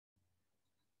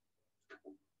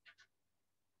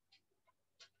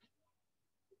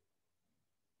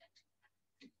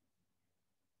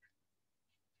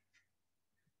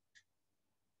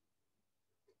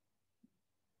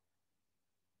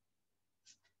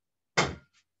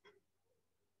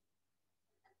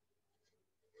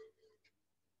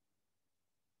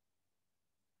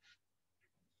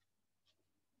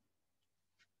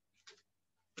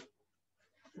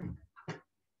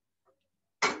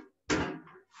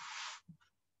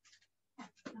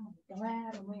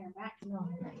Glad when we are back in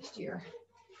normal next year.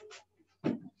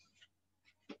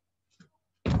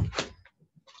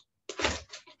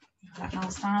 Got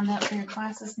all signed up for your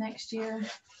classes next year.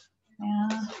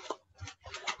 Yeah.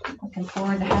 Looking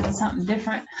forward to having something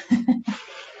different.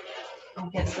 I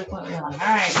guess look what we're on. All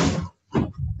right.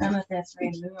 Done with this.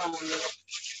 Ready to move on.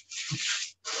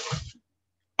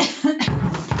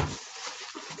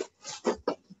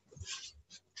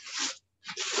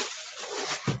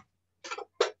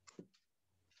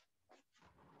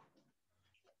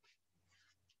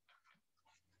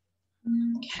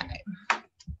 Okay.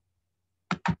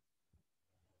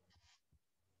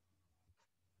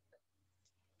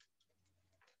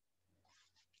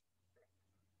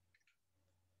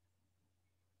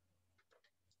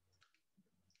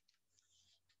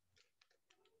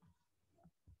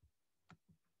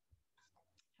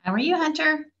 How are you,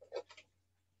 Hunter?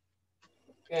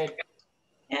 Good.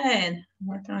 Good.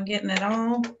 Working on getting it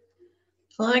all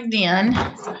plugged in.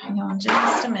 So hang on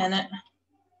just a minute.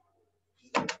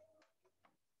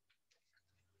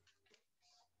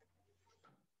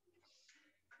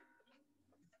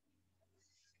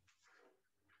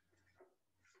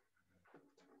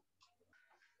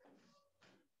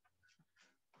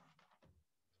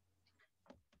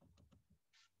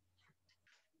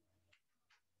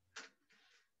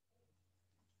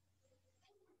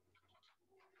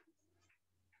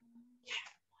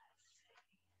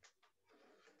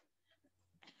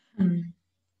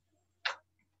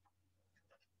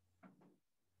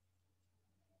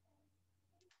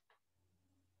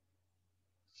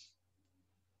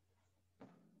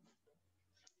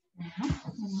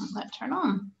 Let turn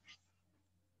on.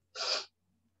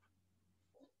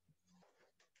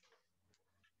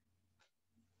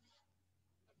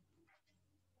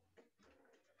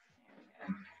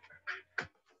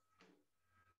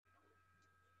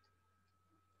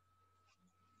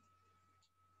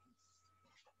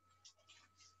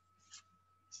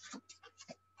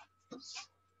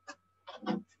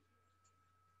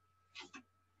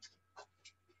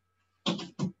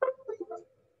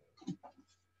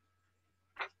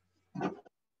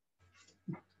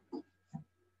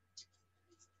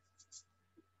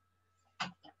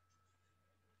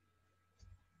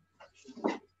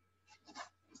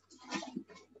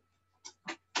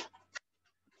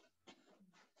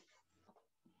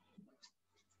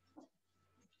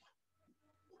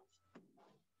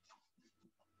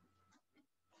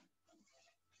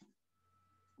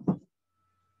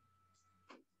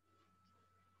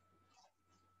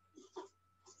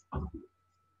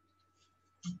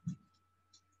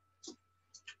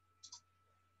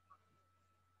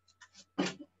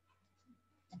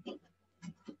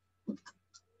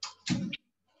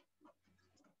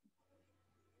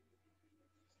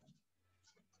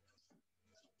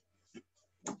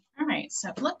 All right, so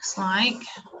it looks like,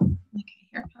 okay,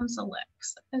 here comes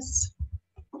Alexis.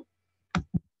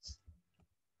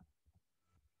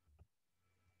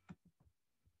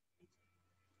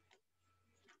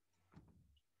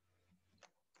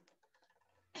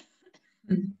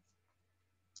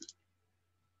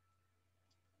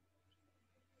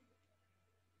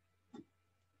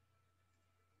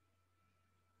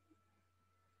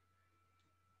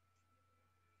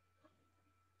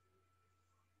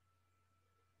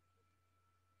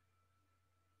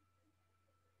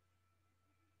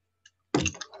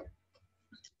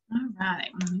 All right,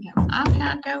 we got my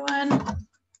iPad going.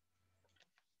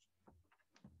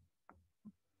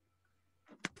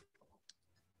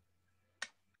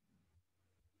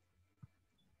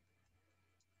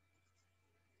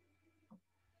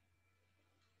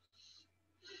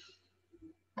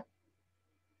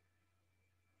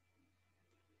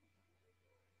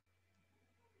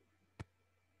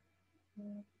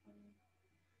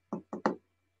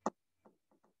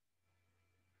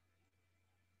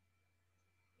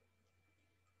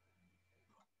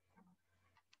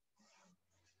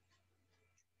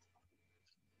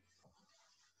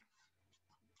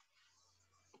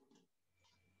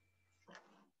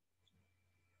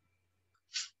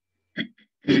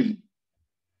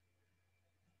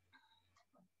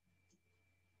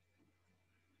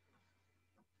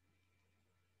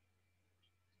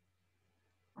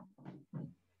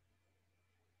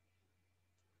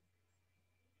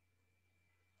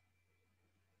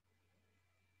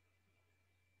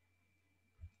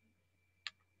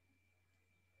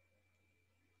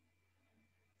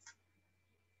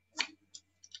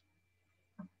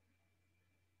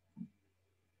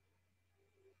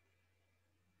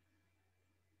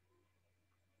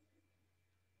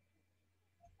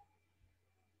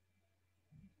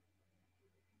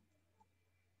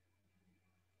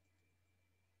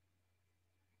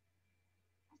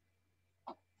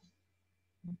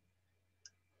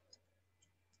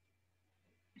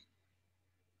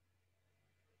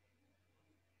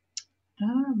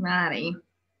 righty.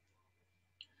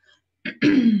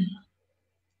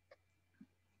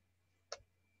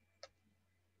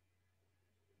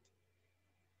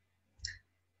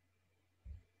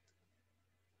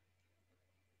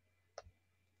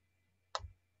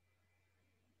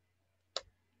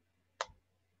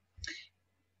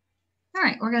 All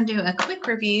right, we're going to do a quick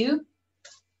review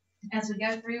as we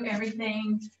go through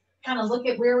everything, kind of look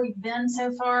at where we've been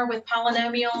so far with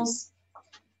polynomials.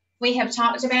 We have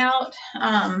talked about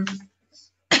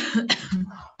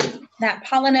that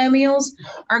polynomials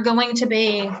are going to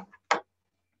be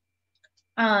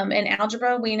in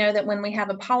algebra. We know that when we have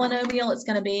a polynomial, it's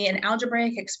going to be an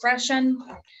algebraic expression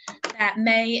that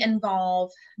may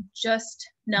involve just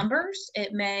numbers.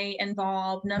 It may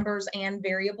involve numbers and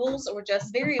variables or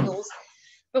just variables.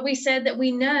 But we said that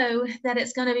we know that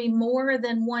it's going to be more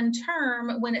than one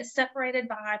term when it's separated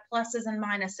by pluses and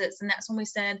minuses. And that's when we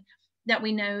said that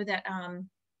we know that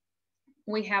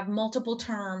we have multiple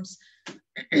terms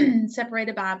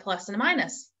separated by a plus and a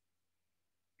minus.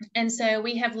 And so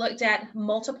we have looked at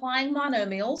multiplying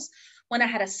monomials when I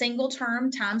had a single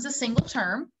term times a single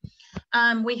term.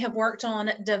 We have worked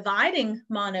on dividing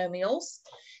monomials.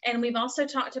 And we've also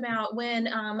talked about when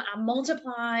I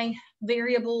multiply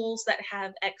variables that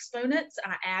have exponents,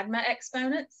 I add my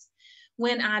exponents.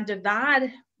 When I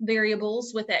divide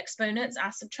variables with exponents,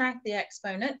 I subtract the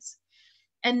exponents.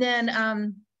 And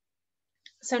then,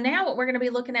 so now what we're going to be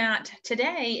looking at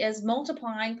today is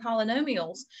multiplying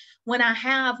polynomials when I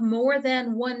have more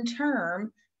than one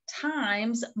term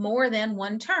times more than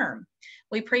one term.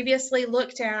 We previously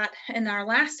looked at, in our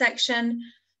last section,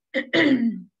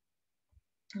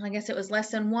 I guess it was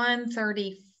lesson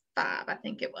 135, I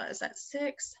think it was, that's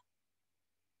 6.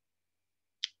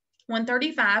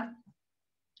 135,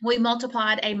 we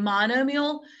multiplied a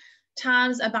monomial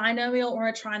times a binomial or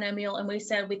a trinomial, and we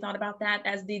said we thought about that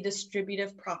as the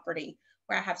distributive property,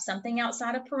 where I have something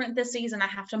outside of parentheses and I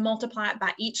have to multiply it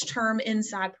by each term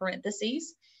inside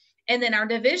parentheses. And then our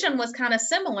division was kind of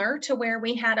similar to where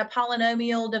we had a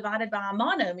polynomial divided by a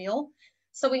monomial.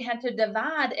 So we had to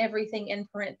divide everything in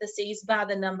parentheses by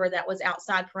the number that was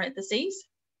outside parentheses.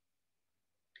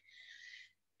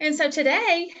 And so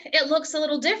today it looks a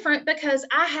little different because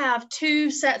I have two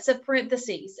sets of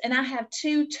parentheses and I have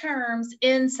two terms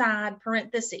inside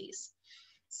parentheses.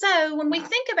 So when we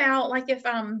think about, like, if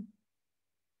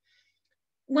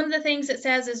one of the things it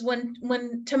says is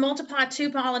when to multiply two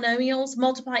polynomials,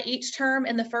 multiply each term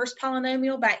in the first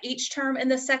polynomial by each term in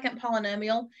the second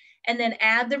polynomial, and then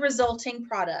add the resulting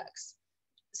products.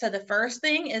 So the first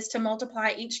thing is to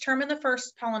multiply each term in the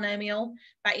first polynomial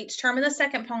by each term in the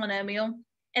second polynomial,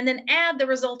 and then add the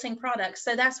resulting products.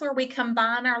 So that's where we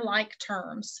combine our like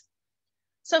terms.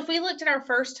 So if we looked at our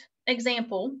first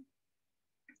example,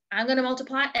 I'm going to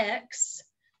multiply x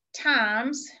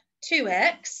times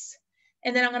 2x,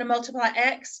 and then I'm going to multiply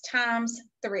x times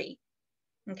 3.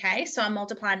 Okay, so I'm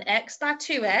multiplying x by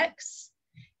 2x,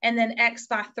 and then x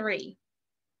by 3.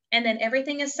 And then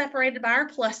everything is separated by our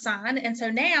plus sign. And so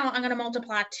now I'm going to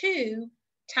multiply 2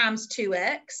 times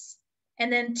 2x,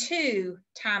 and then 2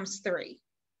 times 3.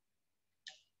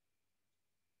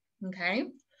 Okay,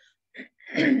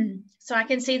 so I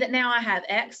can see that now I have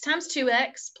x times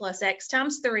 2x plus x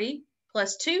times 3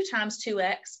 plus 2 times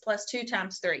 2x plus 2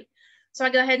 times 3. So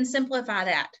I go ahead and simplify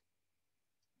that.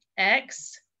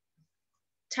 X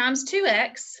times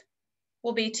 2x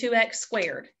will be 2x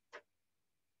squared.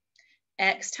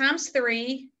 X times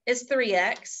 3 is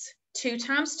 3x, 2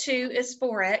 times 2 is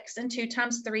 4x, and 2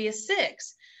 times 3 is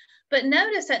 6. But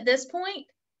notice at this point,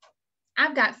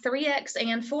 I've got 3x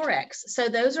and 4x, so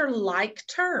those are like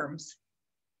terms.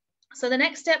 So the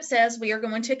next step says we are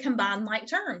going to combine like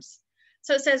terms.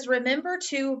 So it says, remember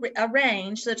to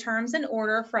arrange the terms in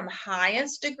order from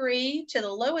highest degree to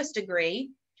the lowest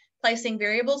degree, placing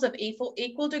variables of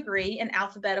equal degree in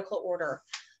alphabetical order.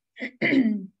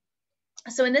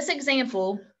 So in this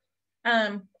example,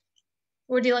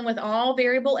 we're dealing with all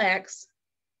variable x.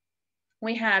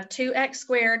 We have 2x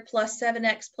squared plus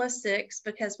 7x plus 6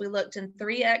 because we looked in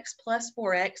 3x plus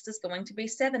 4x is going to be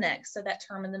 7x. So that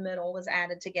term in the middle was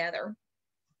added together.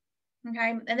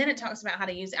 Okay, and then it talks about how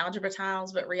to use algebra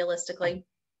tiles, but realistically,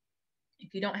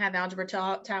 if you don't have algebra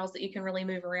tiles that you can really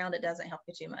move around, it doesn't help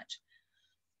you too much.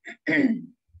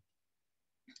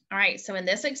 All right, so in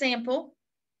this example,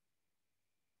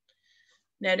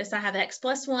 notice I have x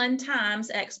plus 1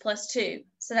 times x plus 2.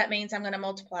 So that means I'm going to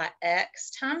multiply x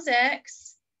times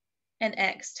x and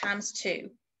x times 2.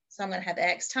 So I'm going to have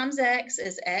x times x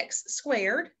is x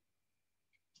squared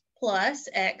plus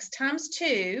x times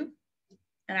 2.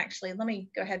 And actually, let me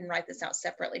go ahead and write this out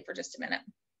separately for just a minute.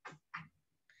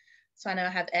 So I know I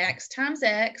have x times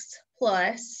x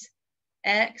plus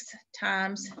x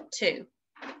times 2.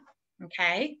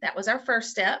 Okay, that was our first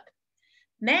step.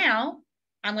 Now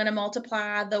I'm going to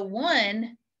multiply the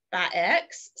 1 by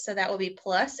x, so that will be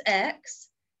plus x,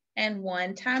 and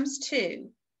 1 times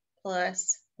 2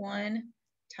 plus 1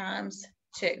 times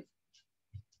 2.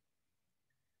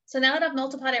 So now that I've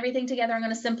multiplied everything together, I'm going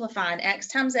to simplify. And x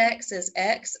times x is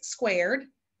x squared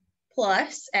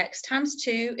plus x times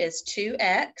 2 is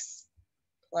 2x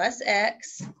plus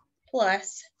x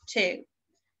plus 2.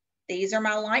 These are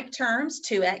my like terms,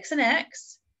 2x and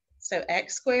x. So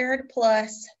x squared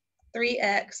plus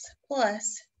 3x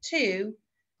plus 2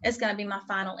 is going to be my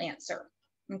final answer.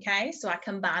 Okay, so I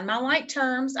combine my like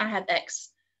terms. I have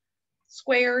x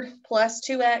squared plus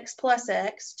 2x plus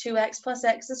x. 2x plus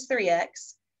x is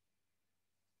 3x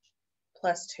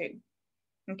plus 2.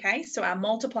 Okay, so I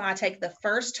multiply. I take the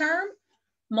first term,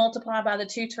 multiply by the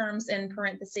 2 terms in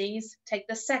parentheses, take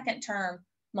the second term,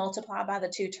 multiply by the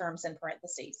 2 terms in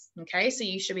parentheses. Okay, so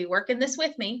you should be working this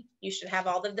with me. You should have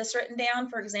all of this written down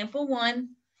for example 1.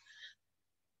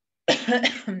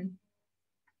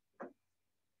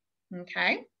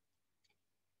 Okay,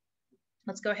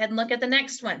 let's go ahead and look at the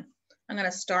next one. I'm going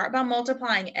to start by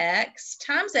multiplying x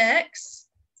times x.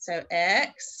 So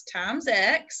x times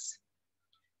x.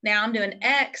 Now I'm doing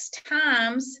x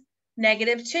times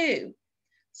negative 2.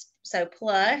 So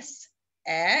plus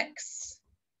x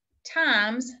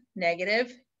times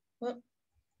negative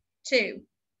 2.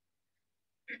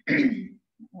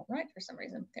 All right, for some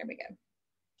reason. There we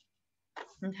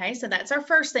go. Okay, so that's our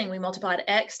first thing. We multiplied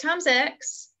x times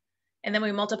x, and then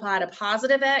we multiplied a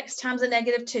positive x times a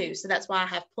negative 2. So that's why I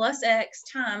have plus x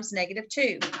times negative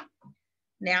 2.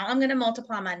 Now I'm going to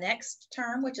multiply my next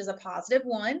term, which is a positive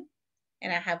 1.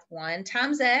 And I have 1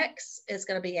 times x is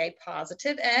going to be a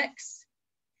positive x.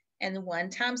 And 1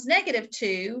 times negative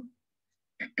 2,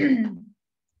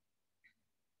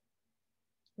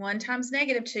 1 times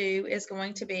negative 2 is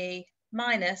going to be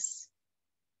minus,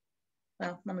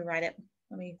 well, let me write it.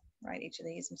 Let me write each of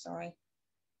these, I'm sorry.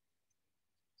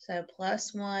 So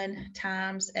plus 1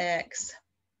 times x,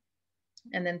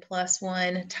 and then plus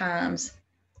 1 times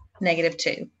negative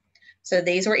 2. So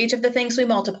these were each of the things we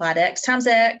multiplied. X times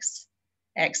x,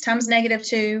 x times negative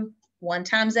 2, 1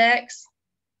 times x,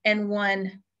 and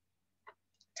 1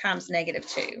 times negative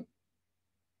 2.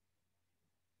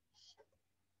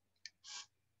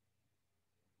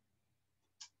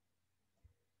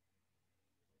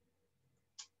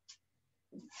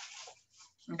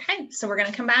 Okay, so we're going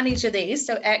to combine each of these.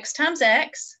 So x times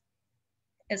x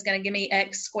is going to give me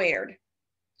x squared.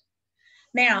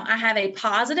 Now I have a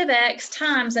positive x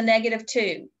times a negative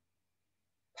 2.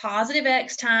 Positive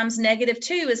x times negative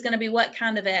 2 is going to be what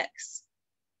kind of x?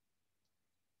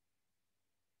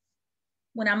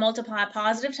 When I multiply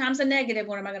positive times a negative,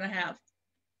 what am I going to have?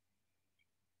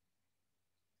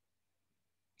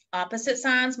 Opposite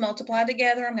signs multiplied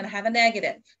together, I'm going to have a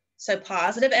negative. So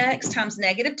positive x times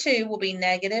negative 2 will be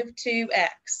negative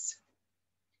 2x.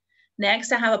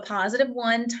 Next, I have a positive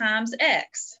 1 times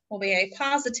x will be a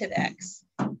positive x.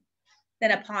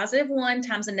 Then a positive 1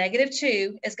 times a negative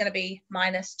 2 is going to be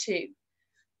minus 2.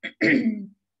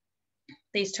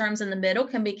 These terms in the middle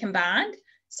can be combined.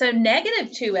 So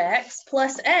negative 2x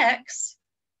plus x,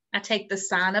 I take the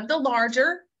sign of the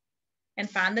larger and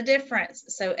find the difference.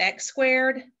 So x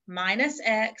squared minus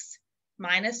x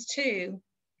minus 2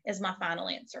 is my final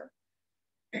answer.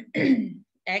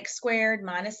 X squared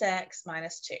minus x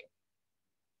minus 2.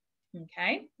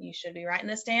 Okay, you should be writing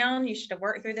this down. You should have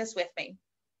worked through this with me.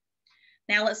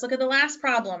 Now let's look at the last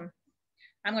problem.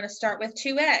 I'm going to start with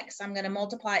 2x. I'm going to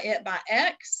multiply it by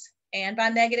x and by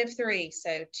negative 3.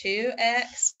 So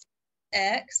 2x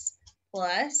x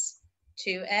plus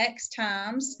 2x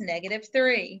times negative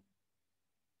 3.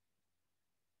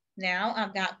 Now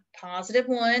I've got positive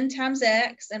 1 times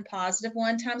x and positive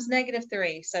 1 times negative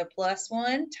 3. So plus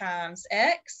 1 times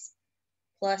x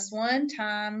plus 1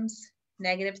 times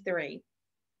negative 3.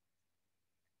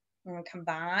 I'm going to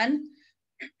combine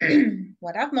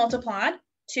what I've multiplied.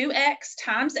 2x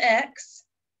times x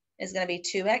is going to be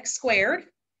 2x squared.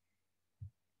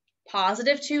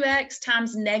 Positive 2x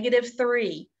times negative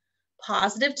 3.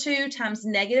 Positive 2 times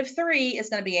negative 3 is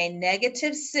going to be a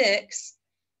negative 6.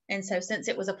 And so since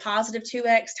it was a positive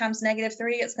 2x times negative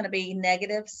 3, it's going to be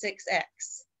negative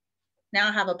 6x. Now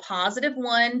I have a positive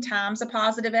 1 times a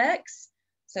positive x.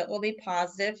 So it will be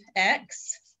positive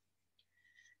x.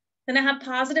 Then I have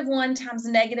positive 1 times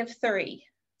negative 3.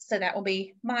 So that will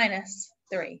be minus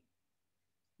 3.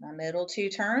 My middle 2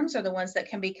 terms are the ones that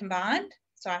can be combined.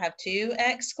 So I have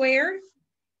 2x squared,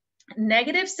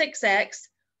 negative 6x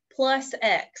plus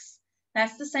x.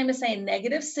 That's the same as saying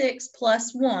 -6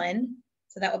 plus 1.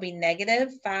 So that would be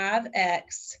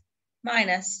 -5x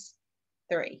minus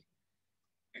 3.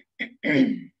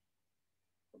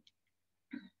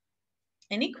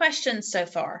 Any questions so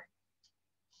far?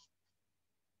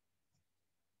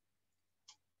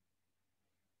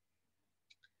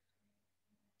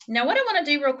 Now, what I want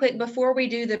to do real quick before we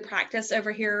do the practice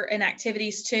over here in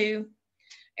activities 2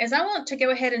 is I want to go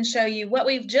ahead and show you what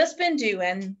we've just been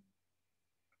doing.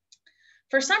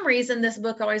 For some reason, this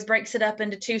book always breaks it up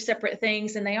into 2 separate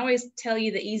things, and they always tell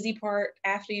you the easy part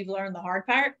after you've learned the hard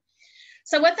part.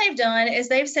 So what they've done is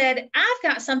they've said, I've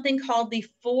got something called the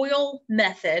FOIL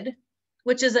method,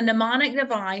 which is a mnemonic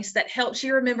device that helps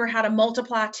you remember how to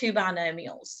multiply 2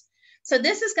 binomials. So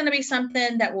this is going to be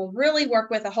something that we'll really work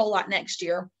with a whole lot next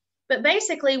year. But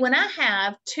basically, when I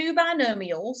have 2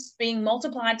 binomials being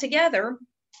multiplied together,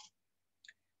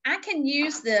 I can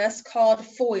use this called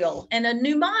FOIL. And a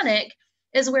mnemonic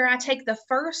is where I take the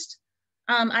first,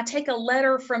 I take a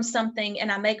letter from something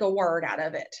and I make a word out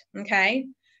of it, okay?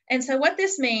 And so what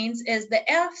this means is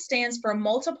the F stands for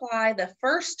multiply the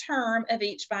first term of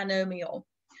each binomial.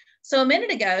 So a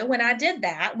minute ago, when I did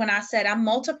that, when I said I'm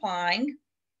multiplying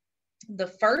the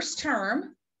first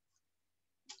term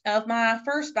of my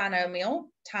first binomial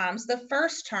times the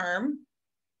first term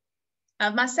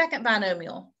of my second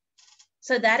binomial.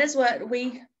 So that is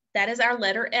that is our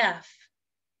letter F.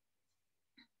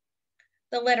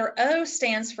 The letter O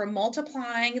stands for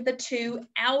multiplying the 2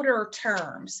 outer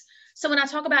terms. So when I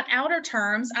talk about outer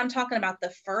terms, I'm talking about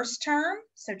the first term,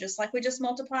 so just like we just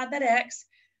multiplied that X,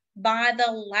 by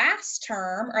the last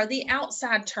term or the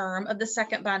outside term of the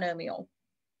second binomial.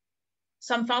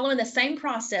 So I'm following the same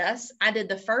process. I did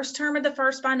the first term of the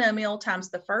first binomial times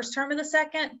the first term of the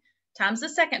second times the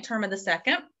second term of the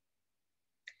second.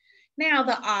 Now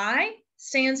the I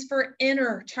stands for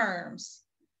inner terms.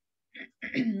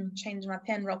 Change my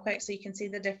pen real quick so you can see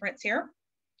the difference here.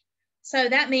 So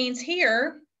that means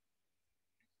here,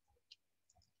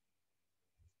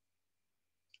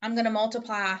 I'm going to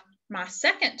multiply my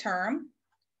second term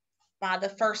by the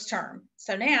first term.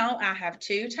 So now I have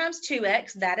 2 times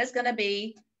 2x. That is going to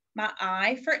be my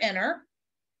I for inner.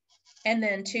 And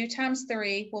then 2 times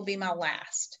 3 will be my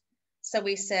last. So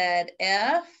we said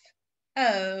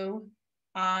FOIL.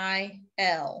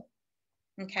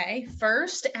 Okay,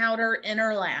 first, outer,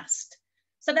 inner, last.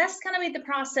 So that's going to be the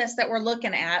process that we're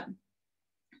looking at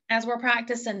as we're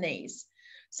practicing these.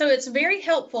 So it's very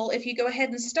helpful if you go ahead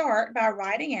and start by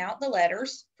writing out the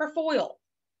letters for FOIL.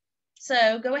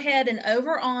 So go ahead and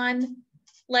over on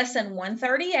lesson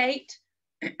 138,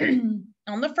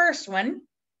 on the first one,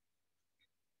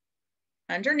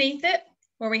 underneath it,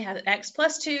 where we have x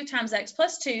plus 2 times x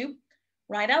plus 2,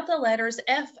 write out the letters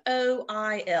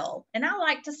FOIL. And I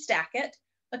like to stack it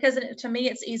because to me,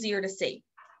 it's easier to see.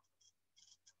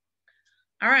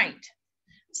 All right.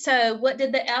 So what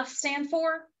did the F stand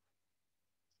for?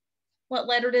 What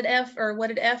letter did F, or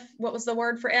what was the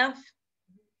word for F?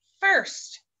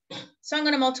 First. So I'm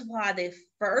going to multiply the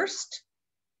first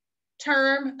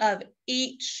term of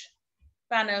each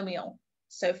binomial.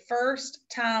 So first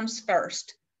times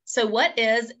first. So what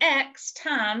is x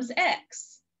times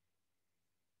x?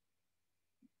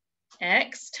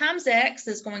 X times x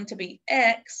is going to be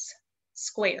x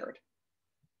squared.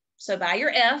 So by your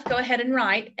F, go ahead and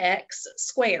write x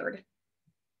squared.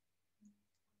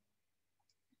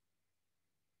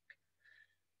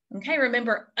 Okay,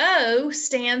 remember O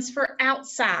stands for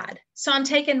outside. So I'm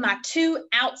taking my 2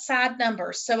 outside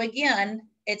numbers. So again,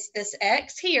 it's this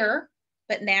x here,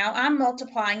 but now I'm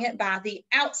multiplying it by the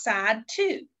outside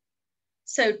 2.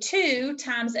 So 2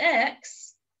 times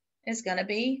x is going to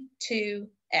be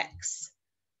 2x.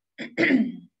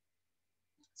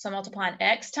 So I'm multiplying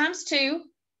x times 2,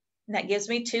 and that gives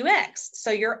me 2x.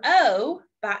 So your O,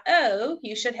 by O,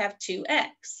 you should have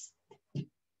 2x.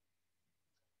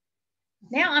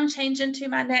 Now I'm changing to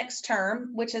my next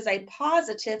term, which is a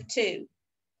positive 2.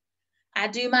 I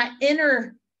do my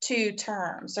inner 2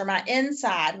 terms, or my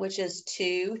inside, which is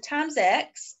 2 times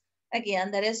x.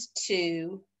 Again, that is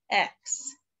 2x.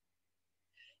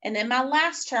 And then my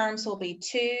last terms will be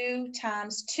 2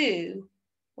 times 2,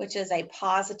 which is a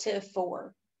positive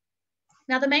 4.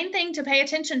 Now, the main thing to pay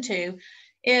attention to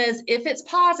is if it's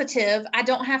positive, I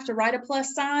don't have to write a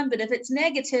plus sign, but if it's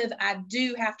negative, I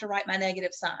do have to write my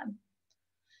negative sign.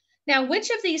 Now, which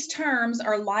of these terms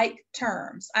are like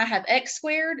terms? I have x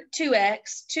squared,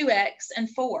 2x, 2x, and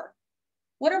 4.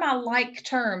 What are my like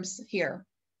terms here?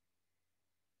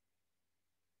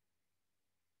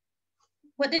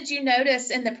 What did you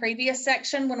notice in the previous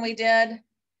section when we did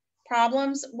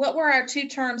problems? What were our 2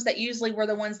 terms that usually were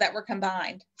the ones that were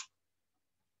combined?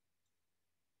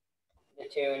 The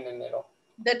 2 in the middle.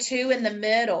 The 2 in the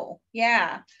middle,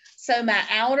 yeah. So my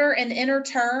outer and inner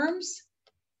terms,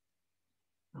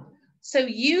 so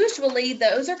usually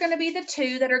those are going to be the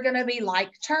 2 that are going to be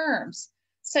like terms.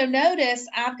 So notice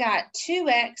I've got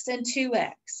 2x and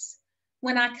 2x.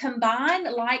 When I combine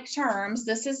like terms,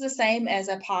 this is the same as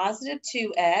a positive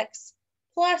 2x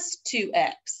plus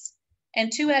 2x.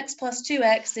 And 2x plus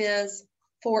 2x is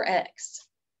 4x.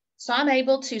 So I'm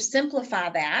able to simplify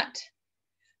that.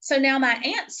 So now my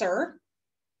answer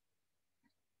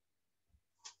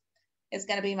is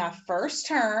going to be my first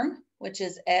term, which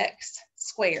is x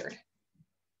squared.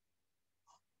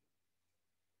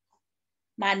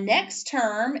 My next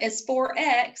term is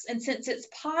 4x, and since it's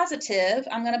positive,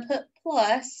 I'm going to put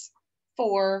plus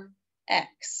 4x.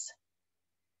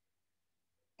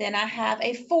 Then I have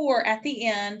a 4 at the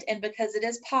end, and because it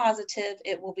is positive,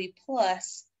 it will be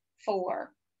plus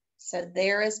 4. So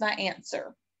there is my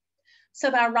answer.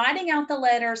 So by writing out the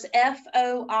letters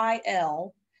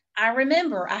F-O-I-L, I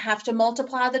remember I have to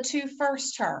multiply the 2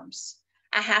 first terms.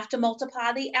 I have to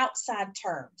multiply the outside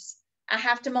terms. I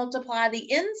have to multiply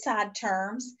the inside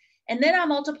terms, and then I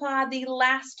multiply the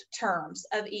last terms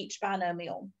of each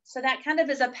binomial. So that kind of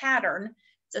is a pattern.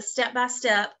 It's a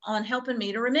step-by-step on helping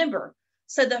me to remember.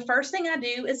 So the first thing I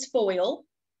do is FOIL.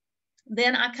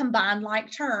 Then I combine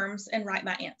like terms and write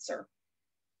my answer.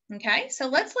 Okay, so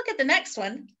let's look at the next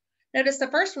one. Notice the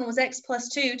first one was x plus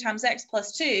 2 times x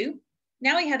plus 2.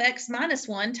 Now we have x minus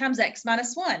 1 times x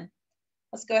minus 1.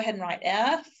 Let's go ahead and write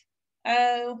F-O-I-L.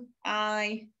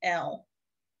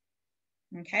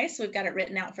 Okay, so we've got it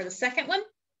written out for the second one.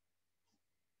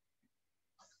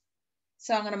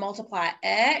 So I'm going to multiply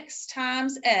x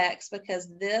times x because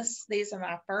these are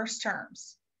my first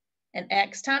terms. And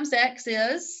x times x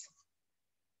is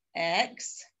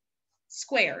x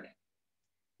squared.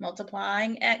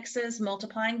 Multiplying x's,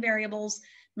 multiplying variables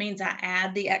means I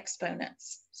add the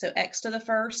exponents. So x to the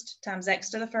first times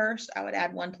x to the first, I would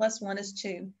add 1 plus 1 is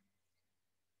 2.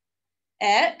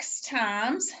 X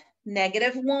times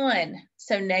negative 1.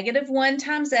 So negative 1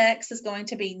 times x is going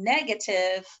to be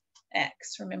negative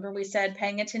x. Remember we said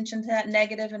paying attention to that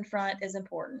negative in front is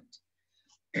important.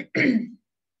 All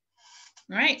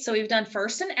right, so we've done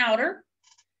first and outer.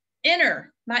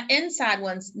 Inner, my inside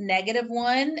one's negative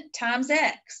 1 times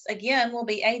x. Again, will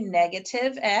be a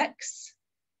negative x.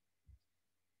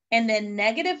 And then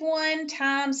negative 1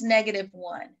 times negative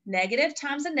 1. Negative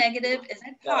times a negative is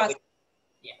a positive.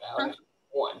 Yeah, that was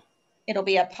 1. It'll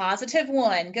be a positive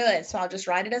 1. Good. So I'll just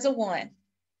write it as a 1.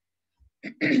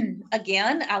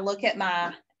 Again, I look at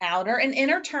my outer and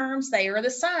inner terms. They are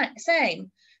the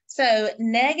same. So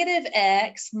negative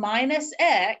x minus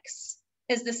x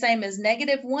is the same as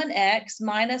negative 1x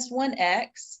minus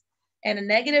 1x, and a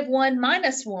negative 1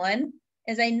 minus 1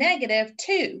 is a negative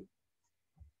 2.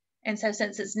 And so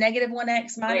since it's negative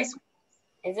 1x minus...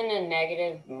 Wait, isn't a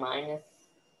negative minus?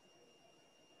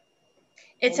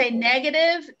 It's a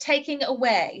negative taking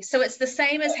away. So it's the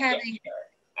same as having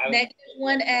negative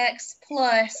 1x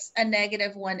plus a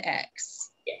negative 1x.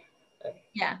 Yeah. Okay.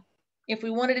 Yeah. If we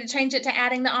wanted to change it to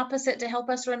adding the opposite to help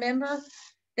us remember,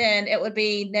 then it would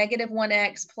be negative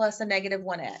 1x plus a negative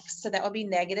 1x. So that would be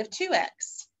negative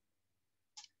 2x.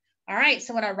 All right,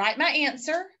 so when I write my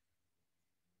answer,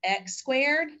 x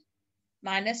squared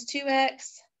minus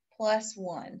 2x plus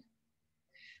 1.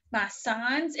 My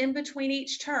signs in between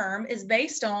each term is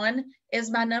based on,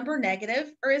 is my number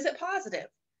negative or is it positive?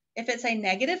 If it's a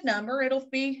negative number, it'll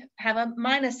have a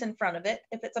minus in front of it.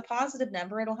 If it's a positive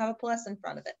number, it'll have a plus in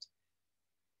front of it.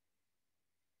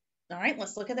 All right,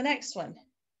 let's look at the next one.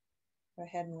 Go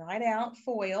ahead and write out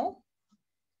FOIL.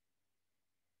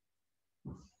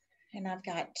 And I've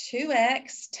got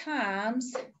 2x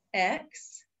times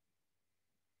x.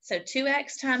 So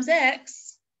 2x times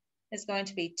x is going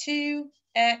to be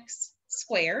 2x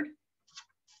squared.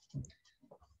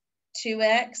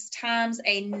 2x times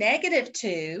a negative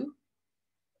 2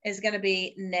 is going to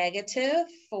be negative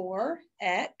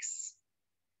 4x.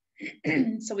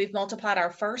 So we've multiplied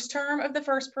our first term of the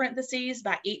first parentheses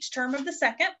by each term of the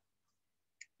second.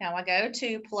 Now I go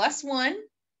to plus 1,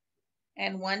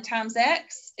 and 1 times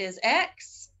x is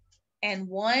x, and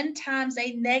 1 times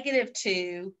a negative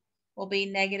 2 will be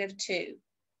negative 2.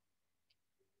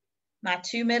 My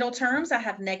two middle terms, I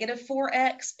have negative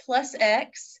 4x plus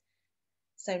x.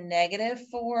 So negative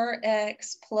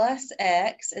 4x plus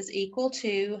x is equal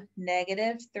to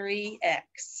negative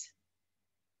 3x.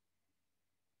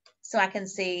 So I can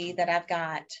see that I've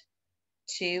got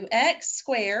 2x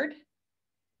squared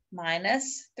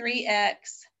minus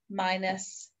 3x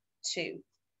minus 2.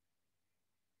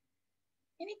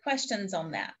 Any questions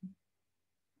on that?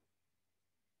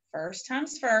 First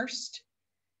times first,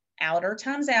 outer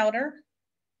times outer,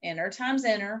 inner times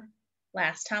inner,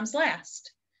 last times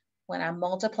last. When I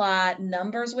multiply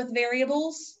numbers with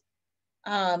variables,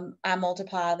 I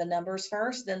multiply the numbers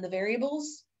first, then the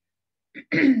variables.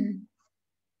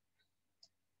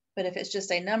 But if it's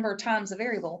just a number times a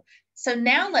variable. So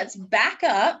now let's back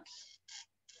up,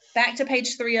 back to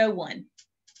page 301.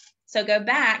 So go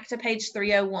back to page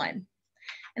 301.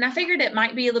 And I figured it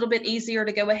might be a little bit easier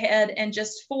to go ahead and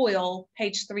just FOIL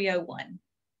page 301.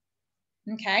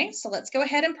 Okay, so let's go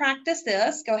ahead and practice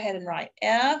this. Go ahead and write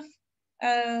F-O-I-L.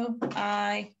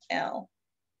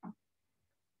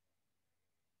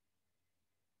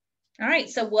 All right,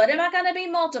 so what am I going to be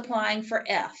multiplying for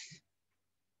F?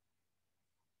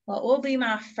 What will be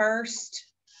my first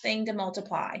thing to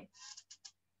multiply?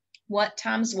 What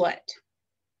times what?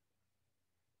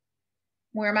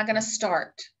 Where am I going to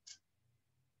start?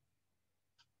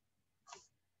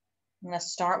 I'm going to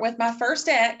start with my first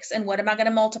X, and what am I going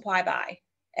to multiply by?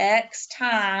 X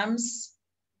times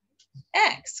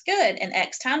X. Good. And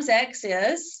X times X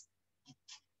is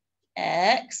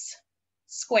X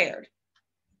squared.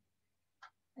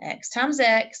 X times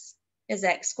X is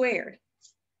X squared.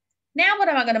 Now what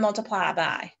am I going to multiply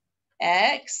by?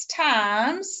 X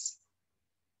times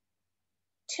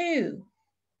 2.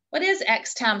 What is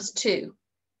X times 2?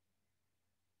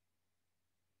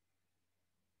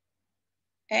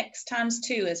 X times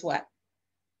 2 is what?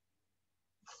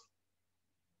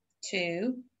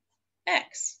 2x.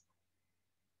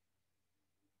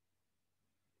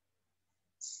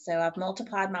 So I've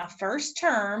multiplied my first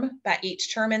term by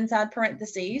each term inside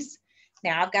parentheses.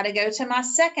 Now I've got to go to my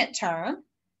second term,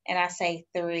 and I say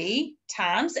 3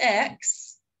 times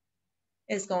x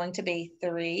is going to be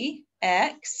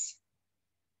 3x,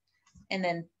 and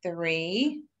then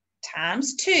 3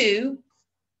 times 2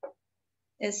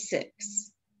 is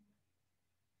 6.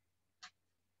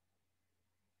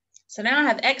 So now I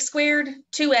have x squared,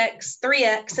 2x,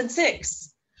 3x, and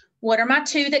 6. What are my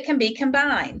two that can be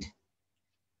combined?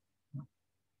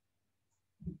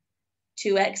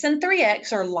 2x and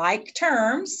 3x are like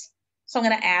terms, so I'm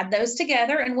going to add those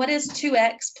together. And what is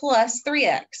 2x plus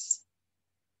 3x?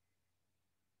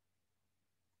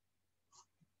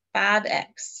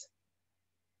 5x.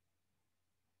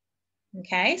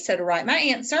 Okay, so to write my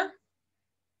answer,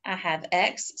 I have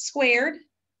x squared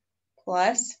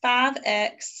plus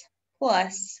 5x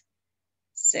plus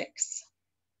 6.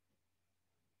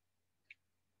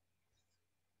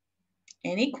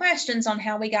 Any questions on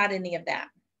how we got any of that?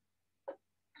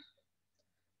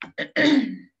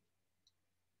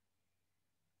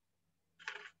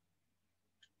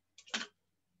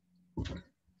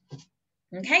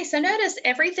 Okay, so notice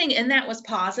everything in that was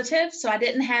positive. So I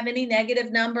didn't have any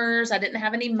negative numbers. I didn't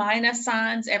have any minus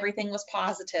signs. Everything was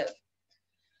positive.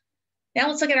 Now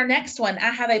let's look at our next one. I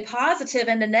have a positive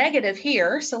and a negative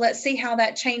here. So let's see how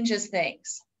that changes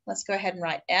things. Let's go ahead and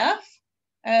write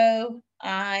F-O-I-L.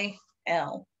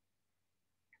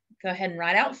 Go ahead and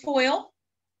write out FOIL.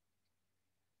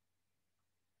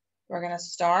 We're going to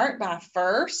start by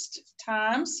first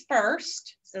times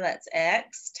first. So that's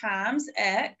x times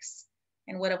x.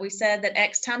 And what have we said that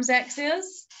x times x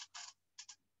is?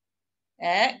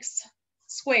 X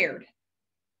squared.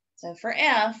 So for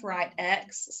F, write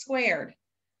x squared.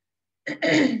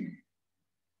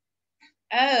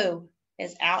 O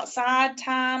is outside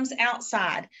times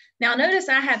outside. Now notice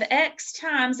I have x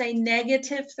times a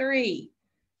negative 3.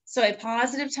 So a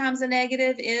positive times a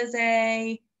negative is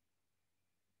a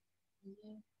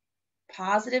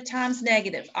positive times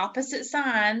negative. Opposite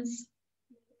signs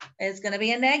is going to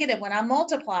be a negative. When I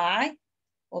multiply,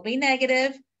 will be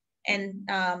negative, and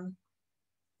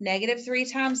negative 3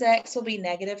 times x will be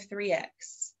negative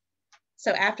 3x.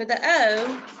 So after the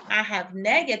O, I have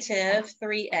negative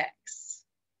 3x.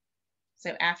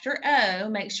 So after O,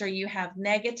 make sure you have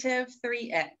negative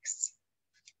 3x.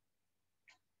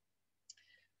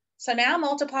 So now I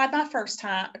multiplied my first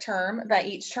term by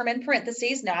each term in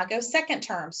parentheses. Now I go second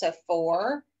term. So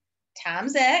 4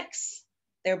 times x.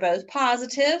 They're both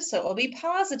positive, so it will be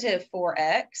positive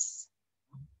 4x.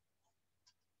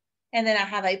 And then I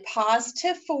have a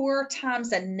positive 4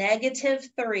 times a negative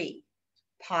 3.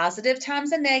 Positive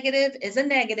times a negative is a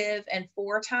negative, and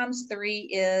 4 times 3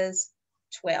 is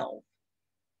 12.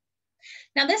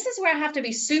 Now this is where I have to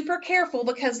be super careful,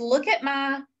 because look at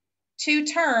my two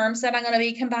terms that I'm going to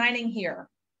be combining here.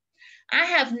 I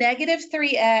have negative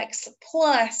 3x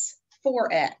plus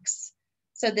 4x.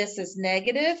 So this is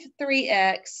negative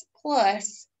 3x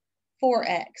plus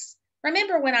 4x.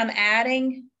 Remember, when I'm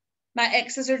adding, my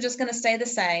x's are just going to stay the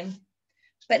same.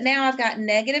 But now I've got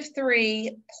negative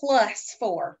 3 plus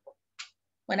 4.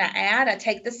 When I add, I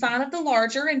take the sign of the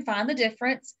larger and find the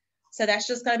difference. So that's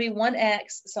just going to be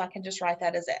 1x, so I can just write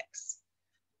that as x.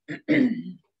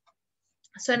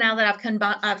 So now that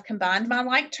I've combined my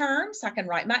like terms, I can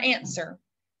write my answer.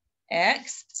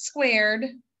 X squared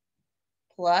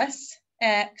plus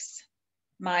x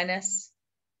minus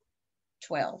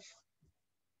 12.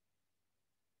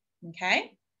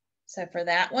 Okay, so for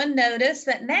that one, notice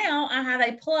that now I have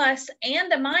a plus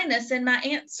and a minus in my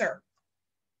answer.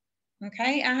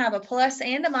 Okay, I have a plus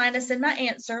and a minus in my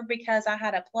answer because I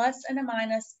had a plus and a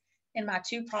minus in my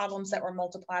two problems that were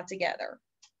multiplied together.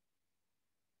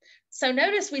 So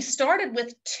notice we started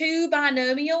with two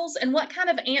binomials, and what kind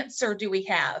of answer do we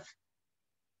have?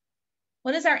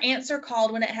 What is our answer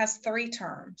called when it has three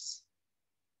terms?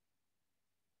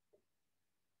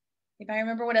 Anybody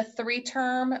remember what a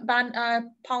three-term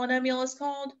polynomial is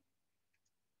called?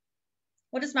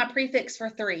 What is my prefix for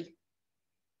 3?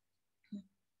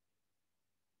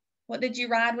 What did you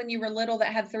ride when you were little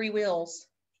that had 3 wheels?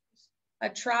 A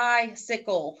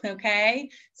tricycle, okay?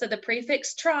 So the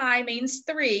prefix tri means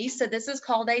 3, so this is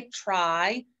called a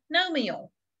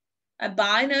trinomial. A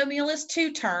binomial is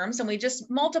 2 terms, and we just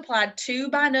multiplied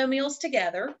 2 binomials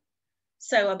together.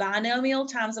 So a binomial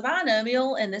times a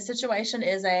binomial in this situation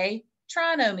is a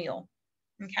trinomial,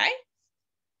 okay?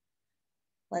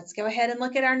 Let's go ahead and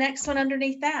look at our next one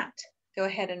underneath that. Go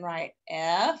ahead and write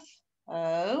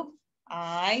FOIL.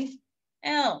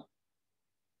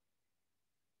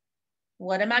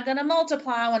 What am I going to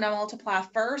multiply when I multiply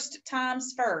first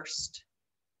times first?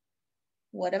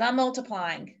 What am I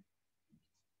multiplying?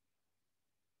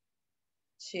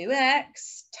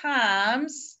 2x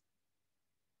times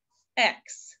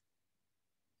x.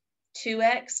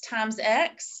 2x times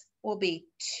x will be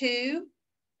 2x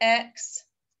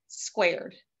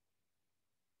squared.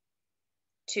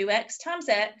 2x times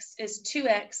x is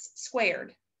 2x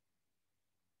squared.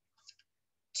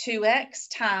 2x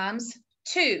times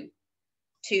 2.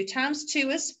 2 times 2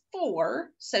 is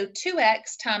 4, so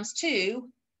 2x times 2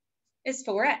 is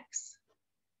 4x.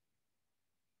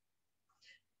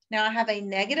 Now I have a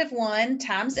 -1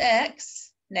 times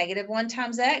x. -1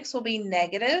 times x will be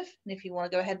negative, and if you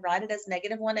want to go ahead and write it as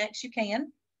 -1x, you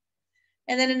can.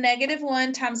 And then a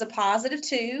 -1 times a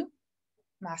 +2.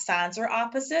 My signs are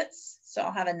opposites, so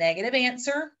I'll have a negative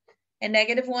answer, and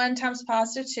 -1 times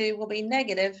 +2 will be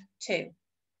 -2.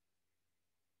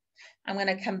 I'm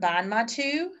going to combine my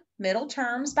two middle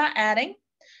terms by adding.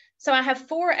 So I have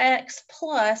 4x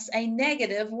plus a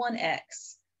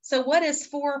 -1x. So what is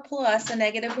 4 plus a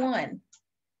 -1?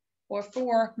 Or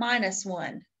 4 minus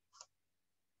 1?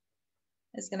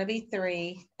 It's going to be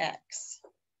 3x.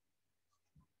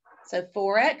 So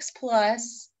 4x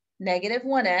plus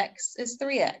 -1x is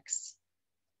 3x.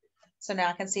 So now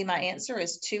I can see my answer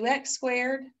is 2x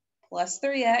squared plus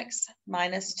 3x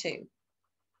minus 2.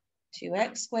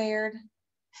 2x squared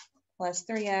plus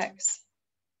 3x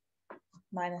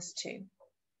minus 2.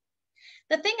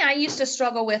 The thing I used to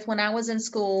struggle with when I was in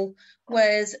school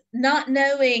was not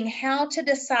knowing how to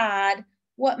decide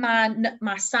what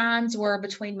my signs were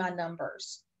between my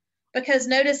numbers. Because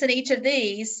notice in each of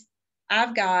these,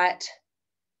 I've got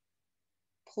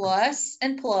plus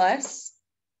and plus,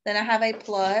 then I have a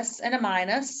plus and a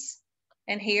minus,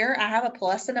 and here I have a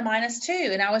plus and a minus too.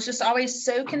 And I was just always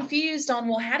so confused on,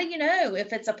 well, how do you know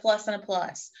if it's a plus and a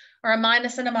plus, or a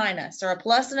minus and a minus, or a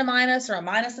plus and a minus, or a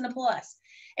minus and a plus?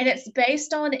 And it's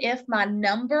based on if my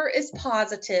number is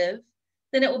positive,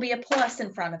 then it will be a plus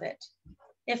in front of it.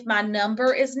 If my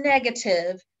number is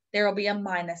negative, there will be a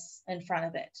minus in front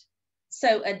of it.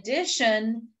 So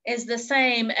addition is the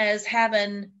same as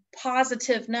having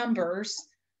positive numbers.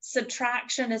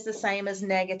 Subtraction is the same as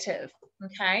negative,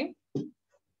 okay?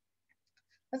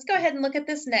 Let's go ahead and look at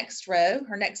this next row,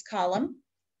 or next column.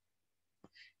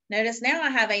 Notice now I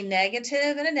have a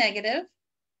negative and a negative.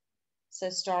 So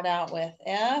start out with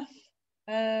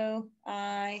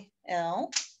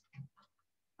FOIL.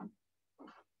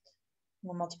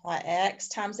 We'll multiply x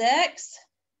times x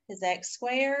is x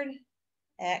squared.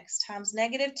 X times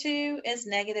 -2 is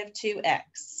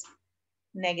 -2x.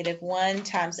 -1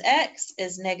 times x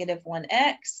is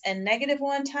 -1x, and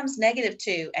 -1 times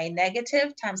 -2. A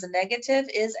negative times a negative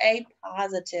is a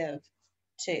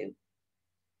 +2.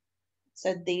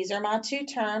 So these are my two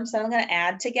terms that I'm going to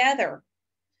add together.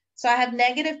 So I have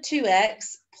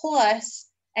 -2x plus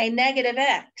a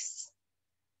 -x.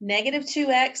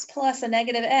 -2x plus a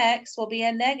 -x will be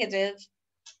a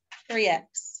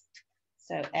 -3x.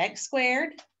 So x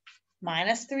squared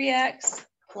minus 3x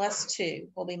plus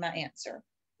 2 will be my answer.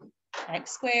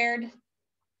 X squared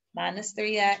minus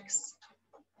 3x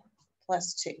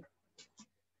plus 2.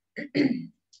 Let's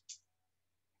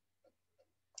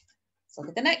look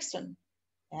at the next one.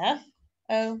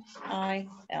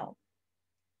 F-O-I-L.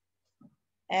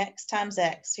 X times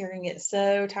X. You're going to get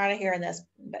so tired of hearing this,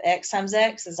 but X times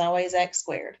X is always X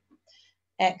squared.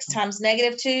 X times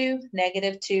 -2,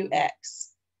 -2X.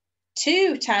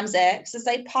 2 times X is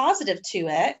a positive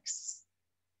 2X.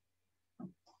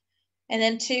 And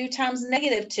then 2 times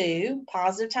 -2,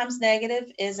 positive times negative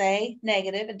is a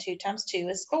negative, and 2 times 2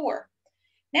 is 4.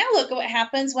 Now look at what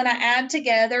happens when I add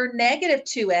together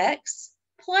 -2X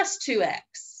plus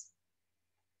 2X.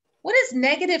 What is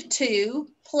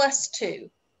 -2 plus 2?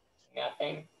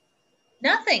 Nothing.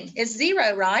 Nothing. It's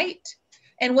 0, right?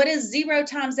 And what is 0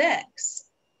 times X?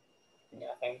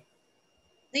 Nothing.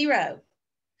 0.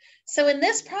 So in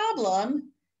this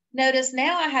problem, notice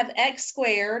now I have X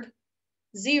squared,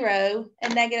 0,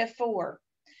 and -4.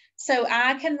 So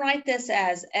I can write this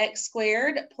as X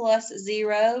squared plus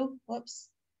 0,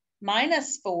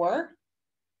 minus 4,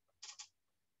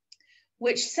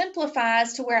 which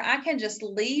simplifies to where I can just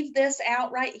leave this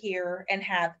out right here and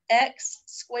have X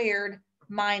squared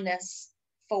minus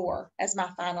 4 as my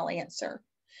final answer.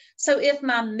 So if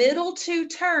my middle two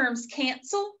terms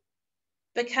cancel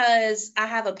because I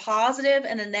have a positive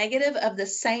and a negative of the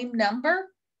same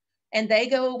number and they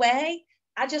go away,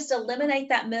 I just eliminate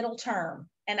that middle term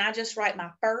and I just write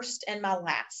my first and my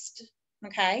last,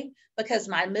 okay? Because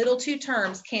my middle two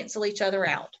terms cancel each other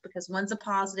out because one's a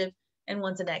positive and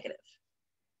one's a negative.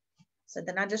 So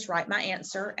then I just write my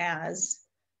answer as,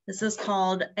 this is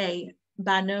called a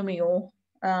binomial,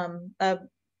 a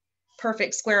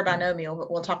perfect square binomial, but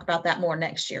we'll talk about that more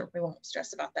next year. We won't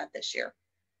stress about that this year.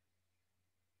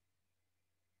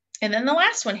 And then the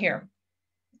last one here,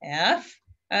 F-O-I-L.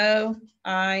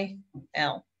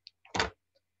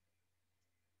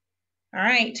 All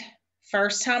right,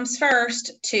 first times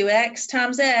first, 2X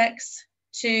times X,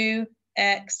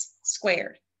 2X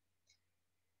squared.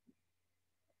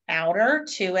 Outer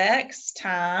 2X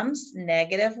times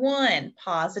 -1.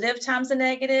 Positive times a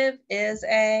negative is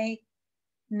a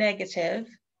negative.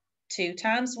 2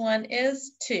 times 1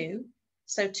 is 2.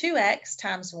 So 2X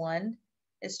times 1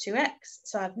 is 2X.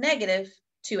 So I have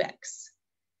 -2X.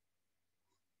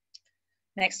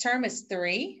 Next term is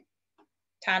 3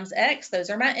 times X. Those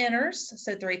are my inners.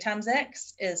 So 3 times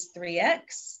X is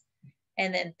 3X.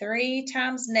 And then 3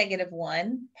 times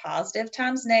 -1, positive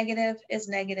times negative is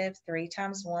negative. 3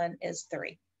 times 1 is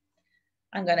 3.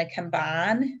 I'm going to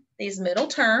combine these middle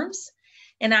terms,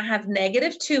 and I have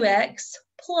 -2X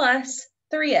plus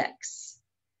 3X.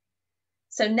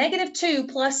 So -2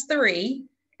 plus 3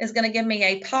 is going to give me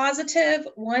a positive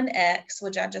 1X,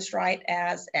 which I just write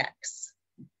as X.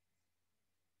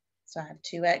 So I have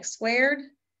 2X squared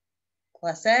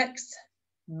plus X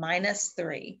minus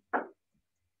 3.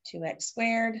 2X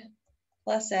squared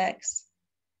plus X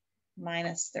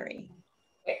minus 3.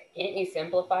 Wait, can't you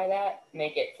simplify that?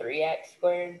 Make it 3X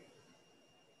squared?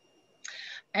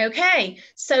 Okay,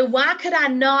 so why could I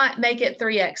not make it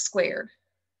 3X squared?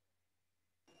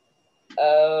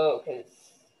 Oh, because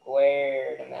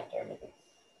squared and that term isn't.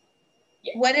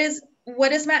 Yeah. What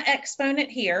is my exponent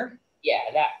here?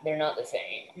 Yeah, they're not the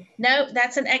same. No,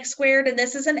 that's an X squared and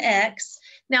this is an X.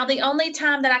 Now the only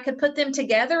time that I could put them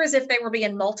together is if they were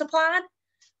being multiplied,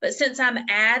 but since I'm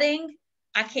adding,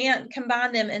 I can't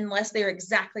combine them unless they're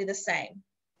exactly the same.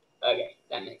 Okay,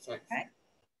 that makes sense. Okay.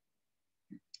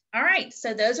 All right,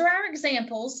 so those are our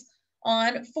examples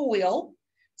on FOIL.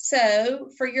 So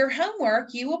for your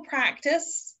homework, you will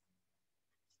practice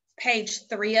page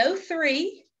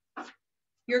 303.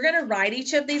 You're going to write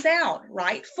each of these out.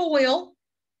 Write FOIL,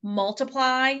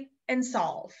 multiply, and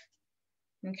solve.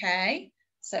 Okay,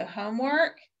 so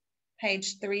homework,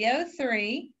 page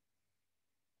 303.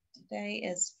 Today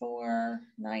is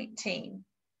 4/19.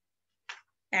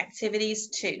 Activities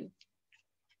 2.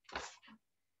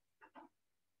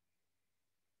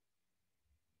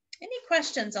 Any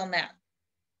questions on that?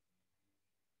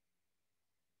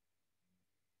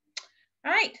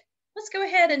 All right, let's go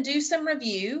ahead and do some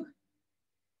review.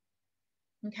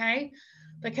 Okay,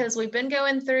 because we've been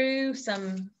going through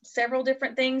several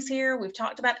different things here. We've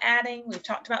talked about adding, we've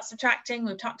talked about subtracting,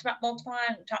 we've talked about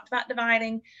multiplying, we've talked about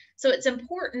dividing. So it's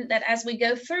important that as we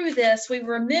go through this, we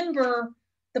remember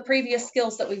the previous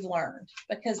skills that we've learned,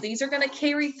 because these are going to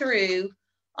carry through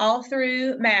all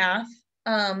through math,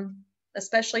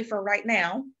 especially for right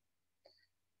now.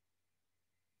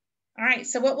 All right,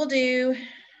 so what we'll do,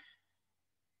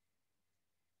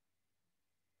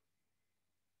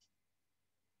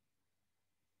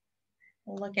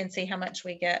 we'll look and see how much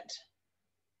we get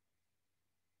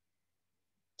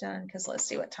done, because let's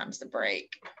see what time's the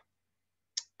break.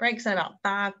 Break's in about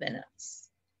 5 minutes.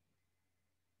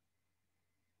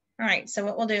 All right, so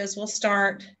what we'll do is we'll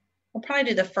start We'll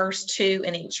probably do the first two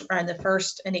in each, or the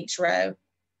first in each row.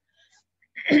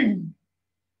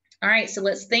 All right, so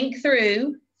let's think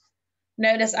through.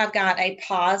 Notice I've got a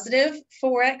positive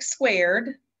 4x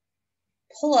squared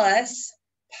plus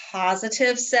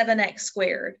positive 7x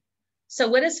squared. So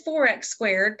what is 4x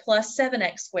squared plus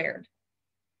 7x squared?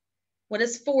 What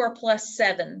is 4 plus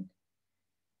 7?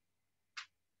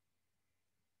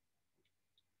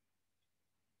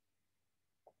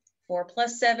 4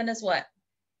 plus 7 is what?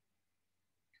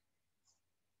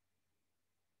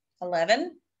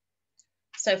 11.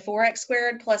 So 4x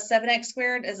squared plus 7x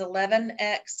squared is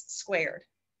 11x squared.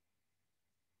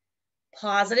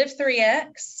 Positive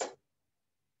 3x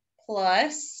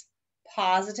plus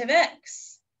positive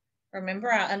x.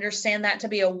 Remember, I understand that to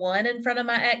be a 1 in front of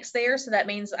my x there, so that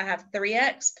means I have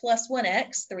 3x plus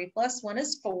 1x. 3 plus 1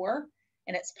 is 4,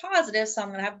 and it's positive, so I'm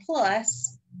going to have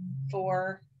plus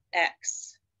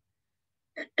 4x.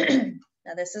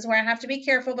 Now, this is where I have to be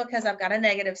careful because I've got a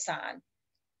negative sign.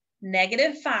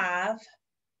 Negative 5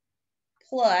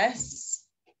 plus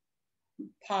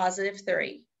positive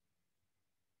 3.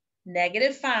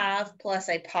 Negative 5 plus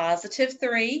a positive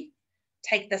 3.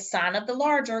 Take the sign of the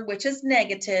larger, which is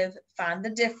negative, find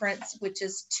the difference, which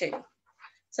is 2.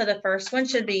 So the first one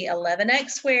should be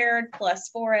 11x squared plus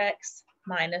 4x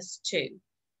minus 2.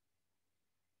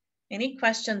 Any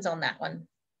questions on that one?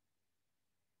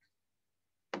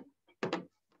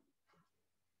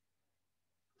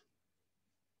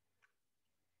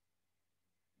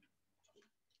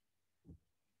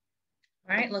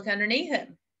 All right, look underneath it.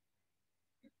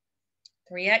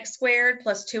 3x squared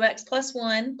plus 2x plus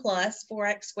 1 plus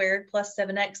 4x squared plus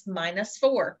 7x minus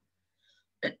 4.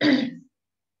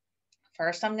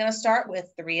 First, I'm going to start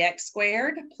with 3x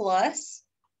squared plus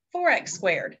 4x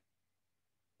squared.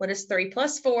 What is 3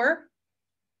 plus 4?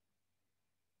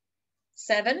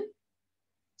 7.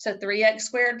 So 3x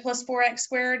squared plus 4x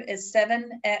squared is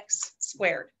 7x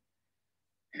squared.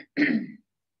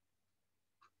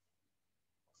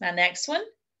 My next one,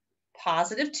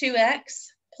 positive 2x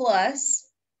plus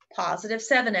positive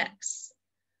 7x.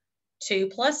 2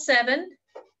 plus 7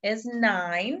 is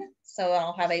 9. So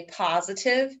I'll have a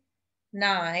positive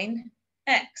 9x.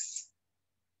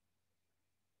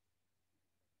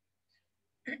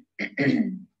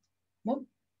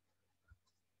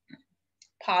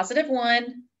 Positive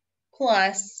 1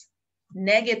 plus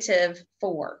negative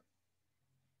 4.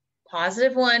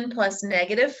 Positive 1 plus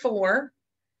negative 4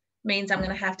 means I'm going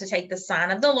to have to take the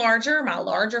sign of the larger. My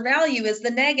larger value is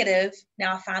the negative.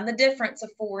 Now I find the difference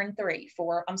of 4 and 3.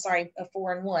 Of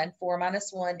 4 and 1. 4 minus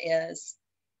 1 is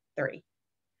 3.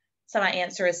 So my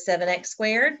answer is 7x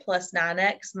squared plus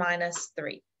 9x minus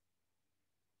 3.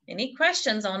 Any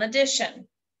questions on addition?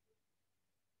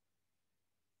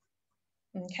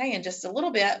 Okay, in just a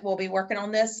little bit, we'll be working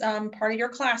on this part of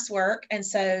your classwork. And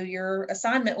so your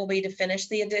assignment will be to finish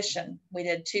the addition. We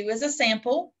did 2 as a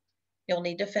sample. You'll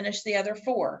need to finish the other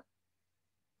 4.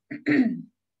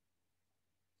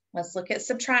 Let's look at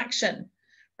subtraction.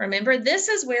 Remember, this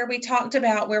is where we talked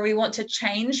about where we want to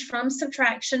change from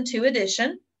subtraction to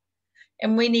addition.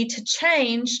 And we need to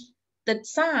change the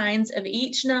signs of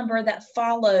each number that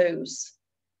follows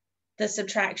the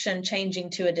subtraction changing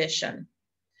to addition.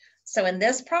 So in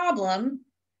this problem,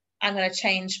 I'm going to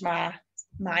change my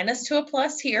minus to a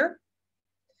plus here.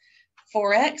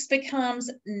 4x becomes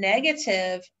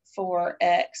negative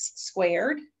 4x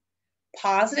squared.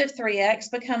 Positive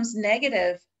 3x becomes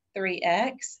negative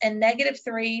 3x, and negative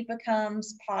 3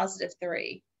 becomes positive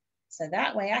 3. So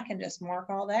that way I can just mark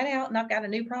all that out and I've got a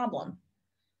new problem.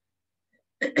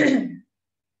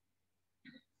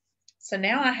 So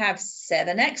now I have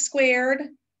 7x squared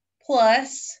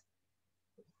plus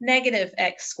negative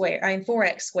x squared,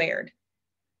 4x squared.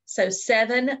 So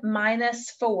 7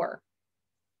 minus 4.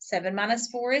 7 minus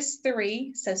 4 is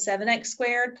 3. So 7x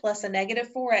squared plus a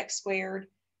negative 4x squared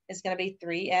is going to be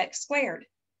 3x squared.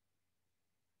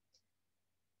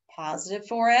 Positive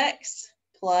 4x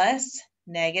plus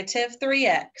negative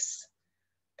 3x.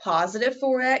 Positive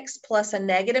 4x plus a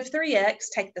negative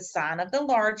 3x, take the sign of the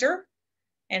larger,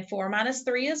 and 4 minus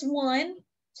 3 is 1.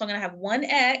 So I'm going to have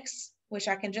 1x, which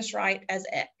I can just write as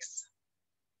x.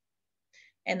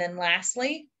 And then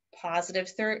lastly, positive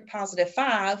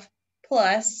 5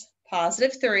 plus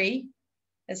positive 3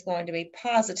 is going to be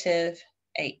positive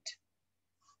 8.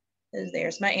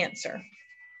 There's my answer.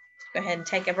 Go ahead and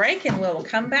take a break and we'll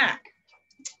come back.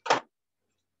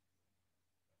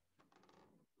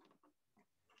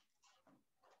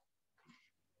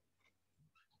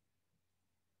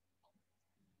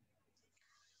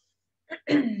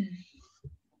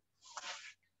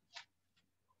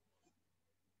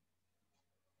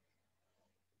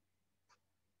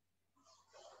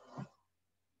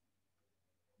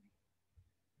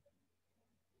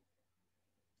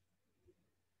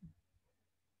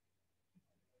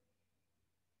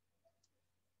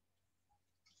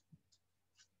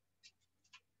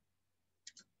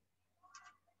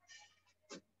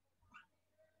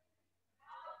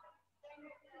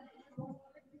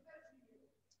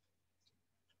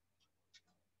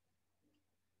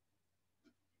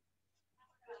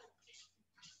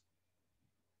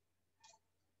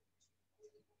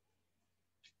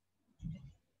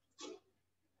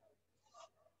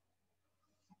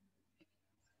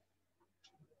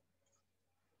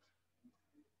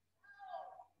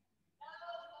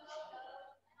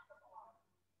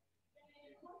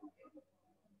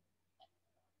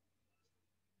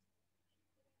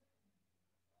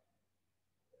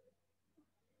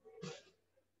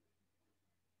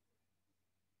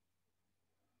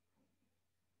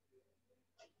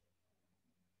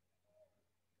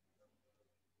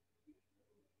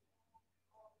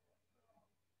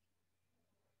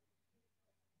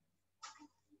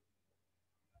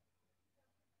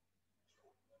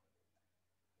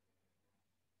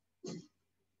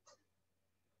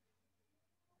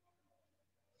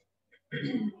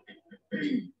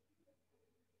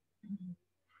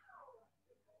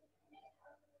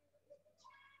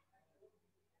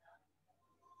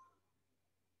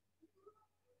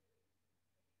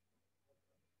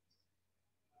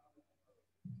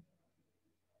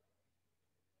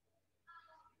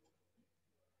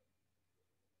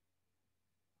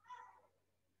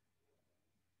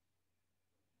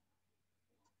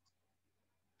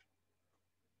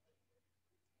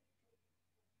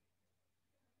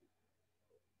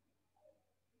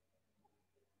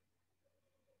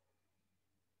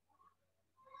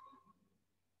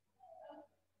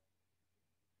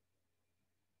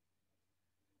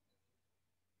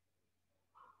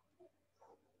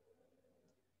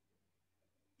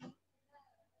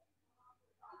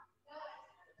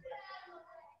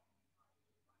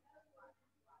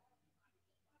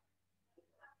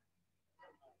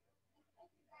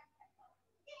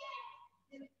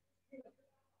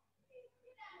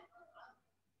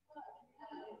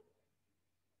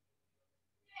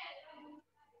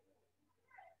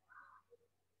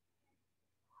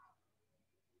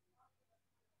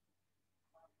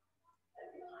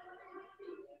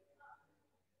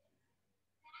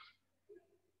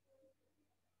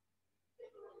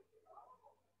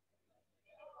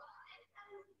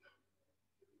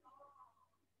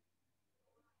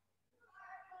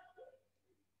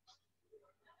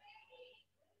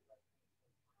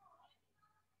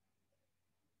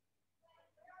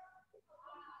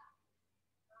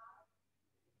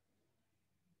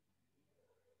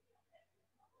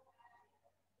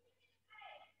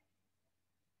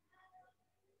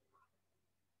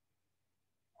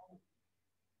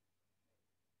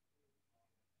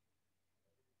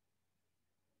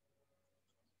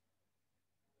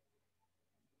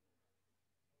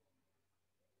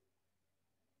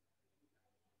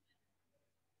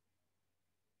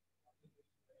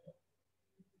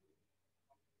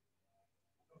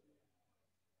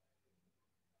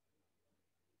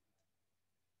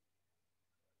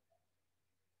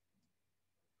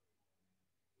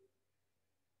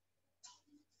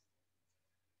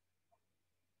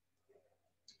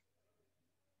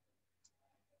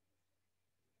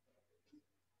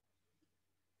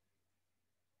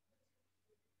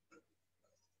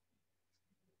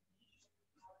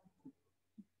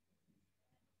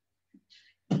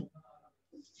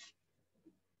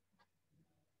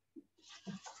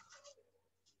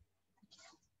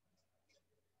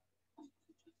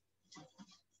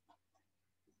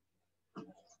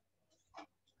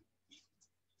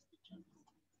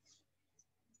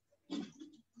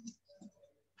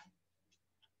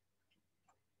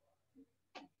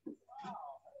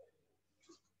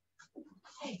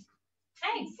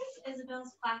 Hey, this is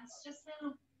Isabel's class just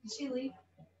now. Did she leave?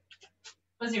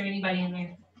 Was there anybody in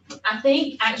there? I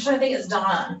think it's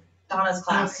Donna. Donna's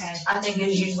class. Okay. I think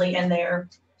is usually in there.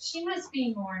 She must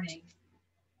be morning.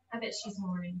 I bet she's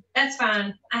morning. That's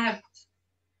fine. I have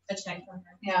a check from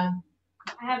her. Yeah.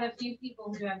 I have a few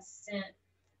people who have sent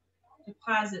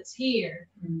deposits here.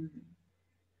 Mm.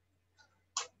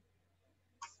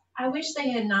 I wish they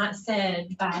had not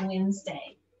said by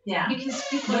Wednesday. Yeah. Because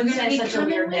people are going to be such a coming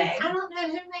weird day. I don't know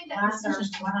who made that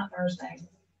decision. Why not Thursday?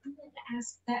 I had to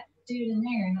ask that dude in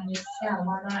there, and I just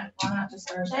Why not just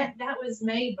Thursday? that was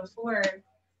made before.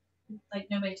 Like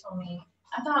nobody told me.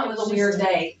 I thought it was a weird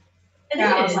day. It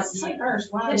I was is. like, it's like Thursday.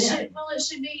 Why? It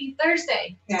should be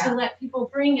Thursday to let people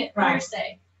bring it Right.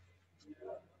 Thursday.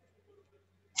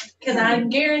 Because I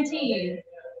guarantee you,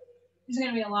 there's going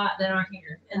to be a lot that aren't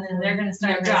here, and then they're going to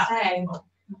start dropping.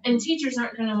 And teachers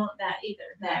aren't going to want that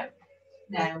either.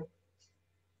 No.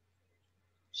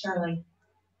 Surely.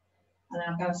 And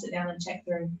I've got to sit down and check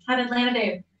through. How did Lana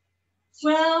do?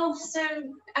 Well, so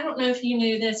I don't know if you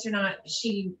knew this or not.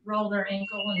 She rolled her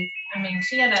ankle, and I mean,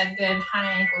 she had a good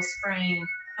high ankle sprain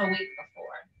a week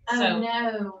before. So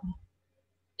no.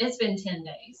 It's been 10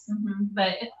 days, Mm-hmm.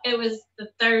 but it was the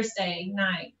Thursday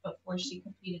night before she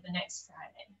competed the next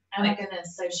Friday. Oh my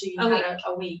goodness. So she had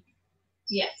a week.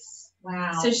 Yes.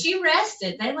 Wow. So she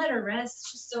rested. They let her rest.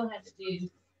 She still had to do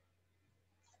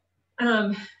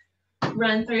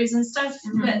run throughs and stuff,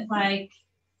 but like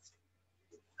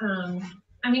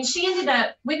I mean, she ended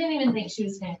up, we didn't even think she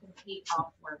was going to compete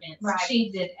all 4 events. Right.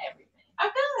 She did everything. Oh,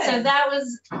 good. So that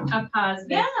was a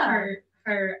positive. Yeah.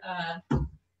 Her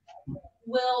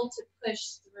will to push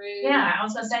through. Yeah, I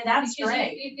was going to say, that's Because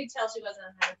great. You could tell she wasn't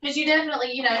 100%. Because you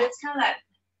definitely, it's kind of that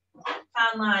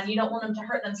fine line. You don't want them to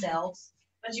hurt themselves,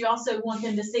 but you also want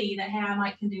them to see that, hey,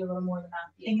 I can do a little more than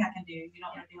I think I can do. You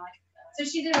don't want to be like, So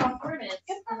she did all 4 events.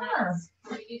 good for her.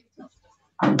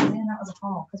 Oh, man, that was a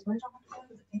call. Because where's all my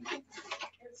clothes?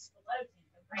 It's below 10,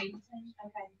 the Bradenton.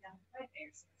 Okay, yeah. Right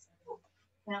there.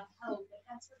 Yeah. Oh, but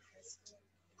that's what this.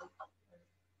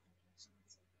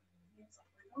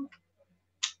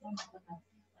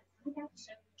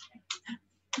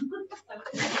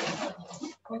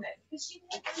 Okay. But she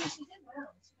did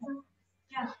well.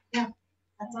 Yeah, yeah.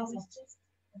 That's awesome.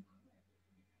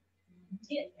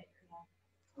 Yeah.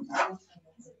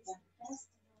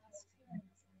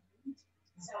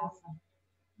 So,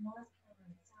 North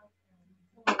Carolina, South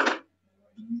Carolina,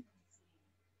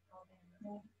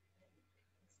 Alabama.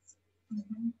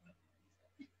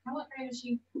 What grade is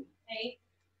she? 8.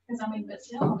 Because I mean, but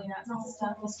still, I mean, that's all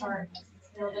stuff we'll start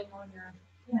building on your,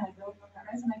 building on that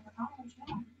resume for college,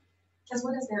 yeah. Because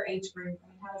what is their age group? I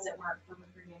mean, how does it work for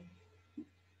recruiting?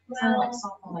 So like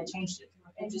sophomore, they changed it.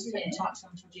 They just couldn't talk to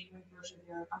them until January 1st of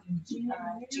their,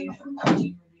 junior year.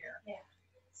 Yeah.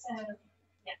 So,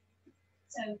 yeah.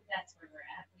 So that's where we're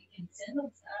at. We can send them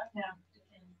stuff. Yeah. We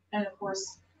can, And of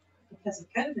course, because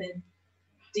of COVID,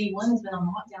 D1 has been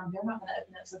on lockdown. They're not going to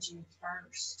open up until June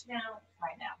 1st now,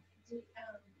 right now. I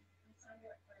signed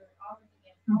her up for Auburn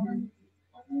again. Mhm.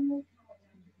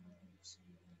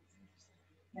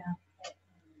 Yeah. But,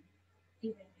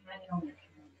 even having on their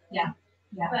calendar. Yeah.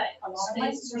 Yeah. But A lot of they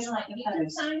places are were like, starting to you can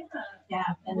post. sign up,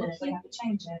 Yeah, and then if they have to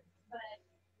change it. but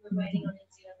we're waiting on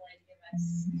NCAA to give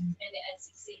us, and the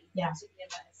SEC Yeah. to give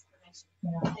us permission.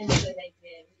 Yeah. And so they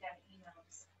did. We got an email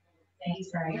just a couple of days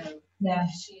That's right. ago. Yeah.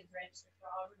 She is registered for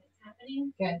Auburn. It's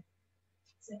happening. Good.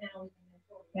 So now we can move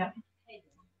forward. Yeah. Hey,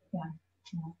 then. Yeah.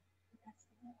 Yeah. That's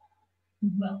the-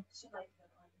 Mhm. Well, she likes to go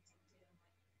on too.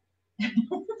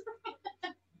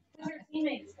 Because her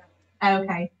teammates go.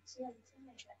 Okay. She has a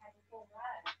teammate that has a full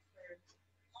ride for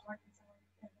Arkansas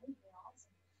and Louisville also.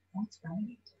 That's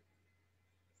great.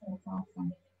 That's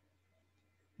awesome.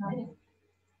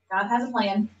 God has a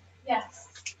plan. Yes.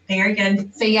 Very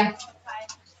good. See ya. Bye.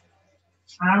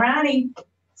 All righty.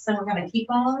 So we're going to keep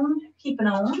on keeping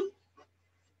on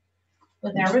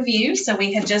with our review. So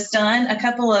we had just done a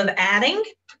couple of adding.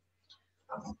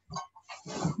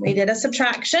 We did a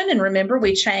subtraction, and remember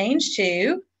we changed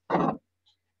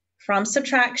from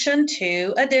subtraction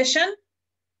to addition,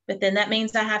 but then that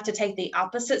means I have to take the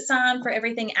opposite sign for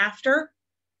everything after.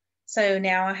 So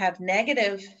now I have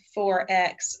negative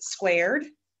 4x squared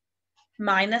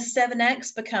minus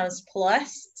 7x becomes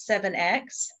plus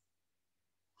 7x,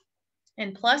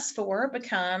 and plus 4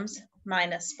 becomes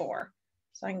minus 4.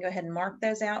 So I can go ahead and mark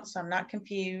those out so I'm not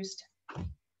confused.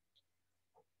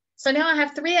 So now I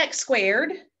have 3x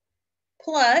squared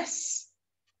plus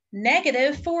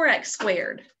negative 4x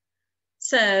squared.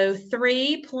 So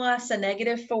 3 plus a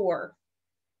negative 4.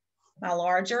 My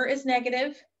larger is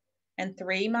negative, and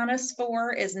 3 minus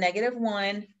 4 is negative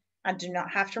 1. I do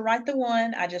not have to write the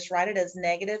 1. I just write it as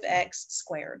negative x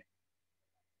squared.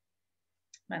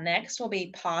 My next will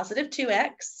be positive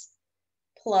 2x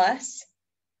plus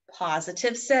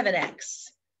positive 7x.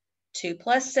 2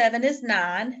 plus 7 is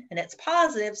 9, and it's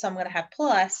positive, so I'm going to have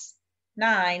plus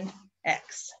 9x.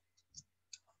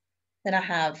 Then I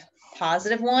have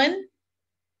positive 1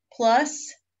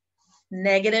 plus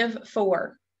negative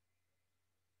 4.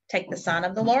 Take the sign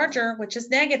of the larger, which is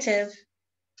negative,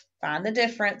 find the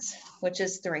difference, which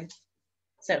is 3.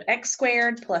 So x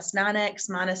squared plus 9x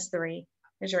minus 3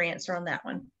 is your answer on that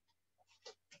one.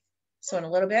 So in a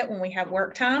little bit, when we have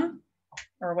work time,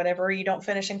 or whatever you don't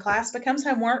finish in class becomes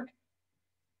homework,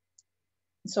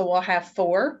 so we'll have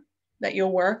 4 that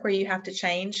you'll work where you have to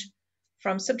change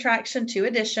from subtraction to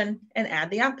addition and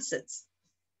add the opposites.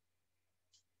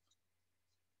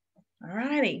 All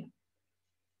righty.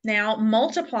 Now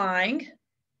multiplying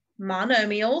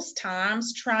monomials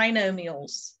times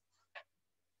trinomials.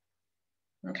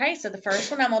 Okay, so the first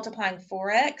one I'm multiplying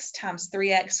 4x times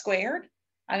 3x squared.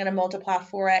 I'm going to multiply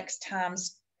 4x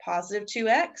times positive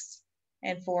 2x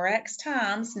and 4x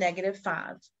times negative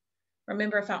 5.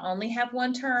 Remember, if I only have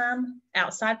one term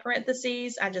outside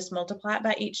parentheses, I just multiply it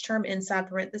by each term inside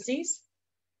parentheses.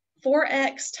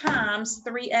 4x times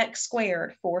 3x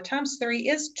squared. 4 times 3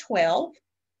 is 12.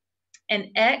 And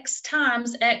x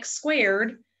times x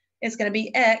squared is going to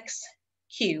be x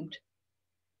cubed.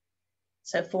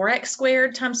 So 4x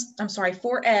times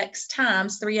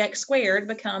 3x squared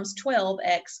becomes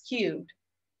 12x cubed.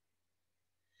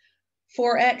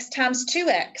 4x times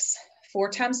 2x. 4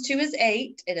 times 2 is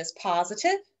 8. It is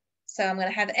positive. So I'm going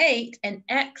to have 8, and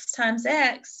x times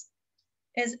x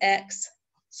is x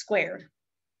squared.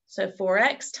 So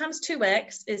 4x times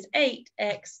 2x is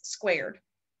 8x squared.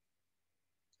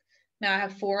 Now I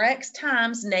have 4x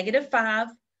times negative 5.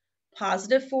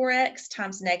 Positive 4x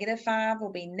times negative 5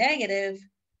 will be negative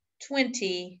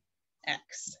 20x.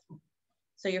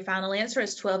 So your final answer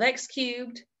is 12x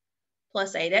cubed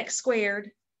plus 8x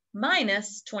squared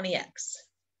minus 20x.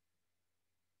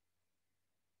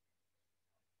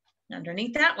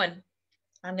 Underneath that one,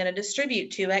 I'm going to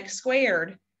distribute 2x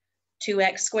squared.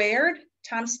 2x squared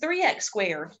times 3x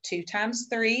squared. 2 times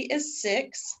 3 is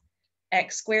 6.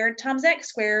 X squared times x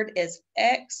squared is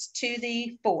x to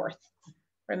the 4th.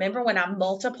 Remember, when I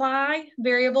multiply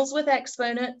variables with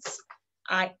exponents,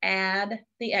 I add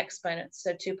the exponents.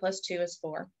 So 2 plus 2 is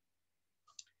 4.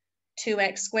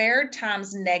 2x squared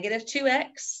times negative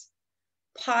 2x.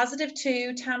 Positive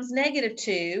 2 times negative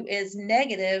 2 is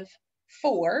negative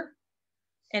 4.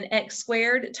 And x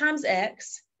squared times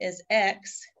x is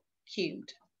x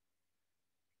cubed.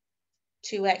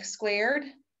 2x squared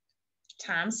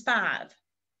times 5.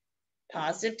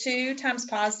 Positive 2 times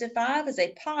positive 5 is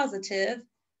a positive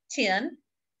 10.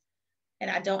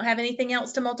 And I don't have anything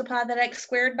else to multiply that x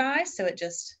squared by, so it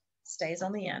just stays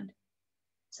on the end.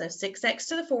 So 6x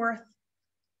to the 4th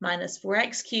minus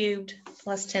 4x cubed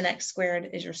plus 10x squared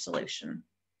is your solution.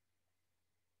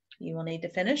 You will need to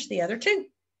finish the other two.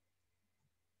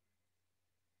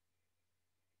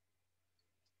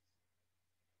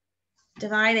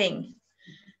 Dividing.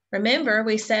 Remember,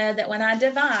 we said that when I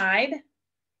divide,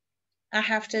 I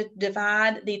have to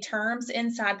divide the terms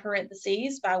inside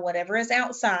parentheses by whatever is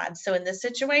outside. So in this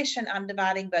situation, I'm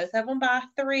dividing both of them by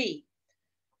 3.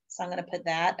 So I'm going to put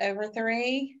that over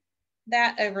 3,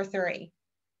 that over 3.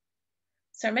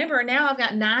 So remember, now I've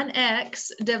got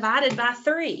 9x divided by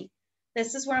 3.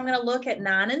 This is where I'm going to look at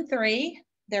 9 and 3.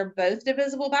 They're both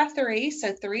divisible by 3.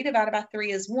 So 3 divided by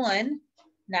 3 is 1.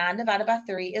 9 divided by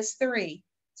 3 is 3.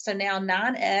 So now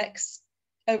 9x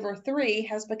over 3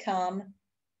 has become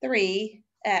 3x.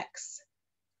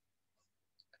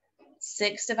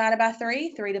 6 divided by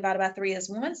 3, 3 divided by 3 is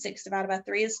 1, 6 divided by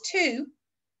 3 is 2.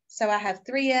 So I have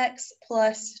 3x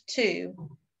plus 2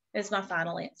 is my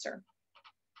final answer.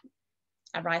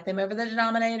 I write them over the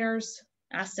denominators,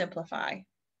 I simplify.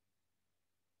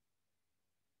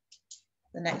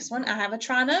 The next one, I have a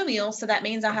trinomial, so that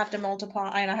means I have to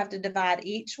multiply and I have to divide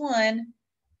each one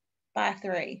by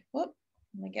 3. Whoop,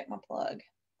 let me get my plug.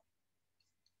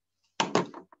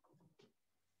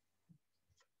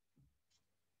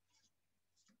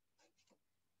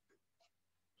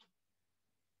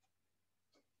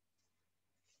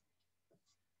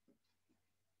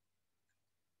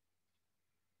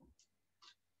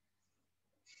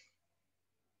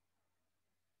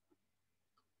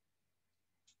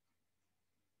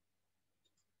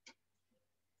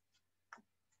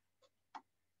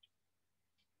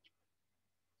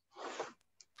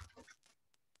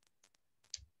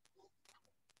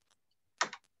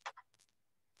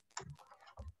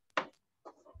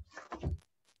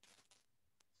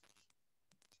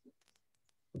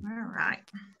 All right.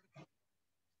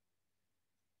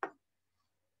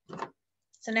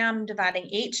 So now I'm dividing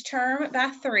each term by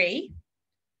 3.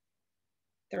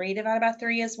 3 divided by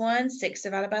 3 is 1. 6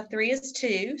 divided by 3 is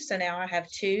 2. So now I have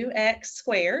 2x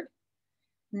squared.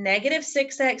 Negative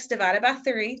 6x divided by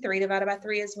 3. 3 divided by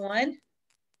 3 is 1.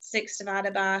 6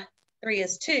 divided by 3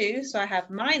 is 2. So I have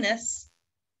minus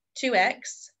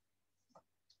 2x.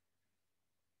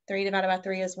 3 divided by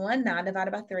 3 is 1. 9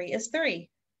 divided by 3 is 3.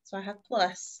 So I have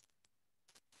plus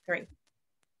 3.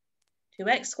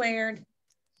 2x squared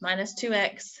minus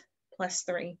 2x plus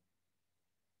 3.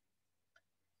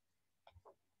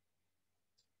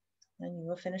 And you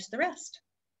will finish the rest.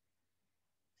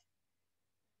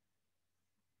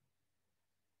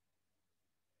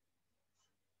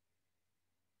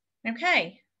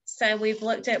 Okay, so we've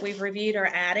reviewed our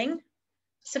adding,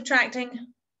 subtracting,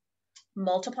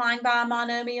 multiplying by a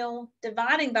monomial,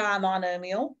 dividing by a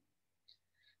monomial.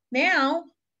 Now,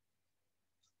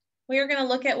 we are going to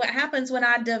look at what happens when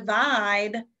I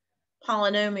divide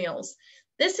polynomials.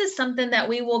 This is something that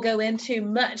we will go into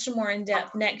much more in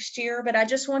depth next year, but I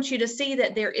just want you to see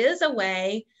that there is a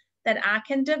way that I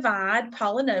can divide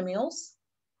polynomials.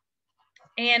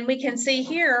 And we can see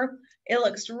here, it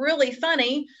looks really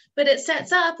funny, but it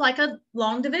sets up like a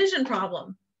long division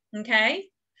problem, okay?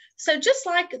 So just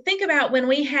like, think about when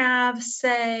we have,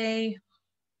 say,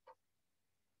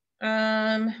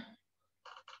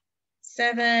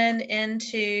 7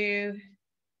 into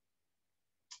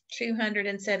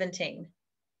 217,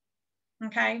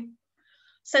 okay?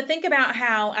 So think about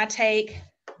how I take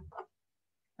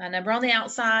a number on the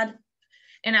outside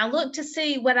and I look to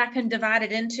see what I can divide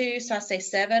it into. So I say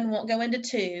 7 won't go into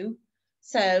 2,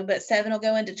 but 7 will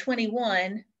go into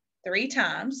 21 3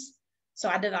 times. So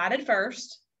I divided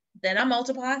first, then I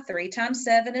multiply. 3 times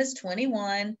 7 is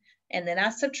 21, and then I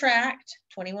subtract.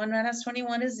 21 minus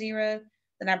 21 is 0.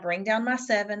 Then I bring down my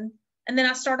 7, and then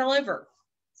I start all over.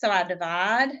 So I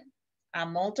divide, I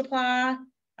multiply,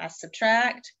 I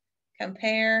subtract,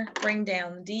 compare, bring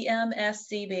down,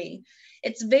 DMSCB.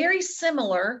 It's very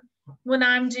similar when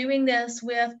I'm doing this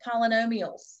with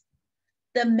polynomials.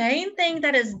 The main thing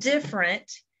that is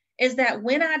different is that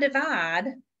when I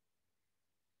divide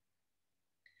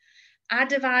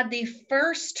the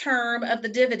first term of the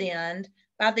dividend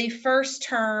by the first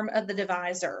term of the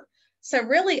divisor. So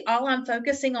really all I'm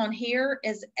focusing on here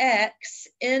is x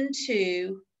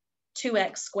into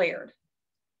 2x squared.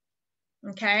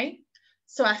 Okay,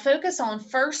 so I focus on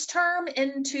first term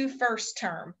into first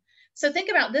term. So think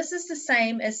about this is the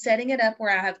same as setting it up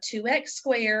where I have 2x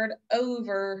squared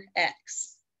over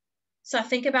x. So I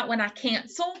think about when I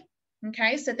cancel.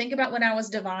 Okay, so think about when I was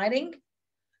dividing.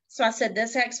 So I said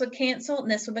this x would cancel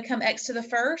and this would become x to the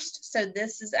first. So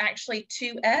this is actually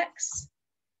 2x.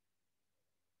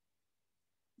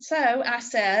 So I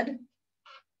said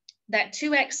that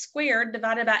 2x squared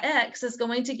divided by x is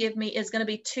going to give me, is going to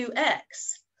be 2x.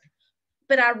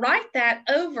 But I write that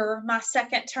over my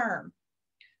second term.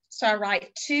 So I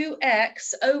write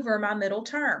 2x over my middle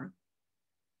term.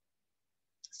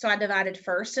 So I divided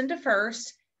first into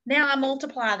first. Now I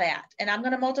multiply that, and I'm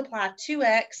going to multiply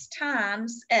 2x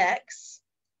times x.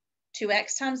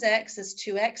 2x times x is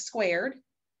 2x squared.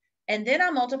 And then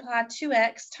I multiply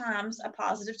 2x times a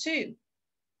positive 2.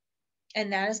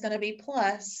 And that is going to be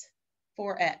plus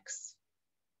 4x.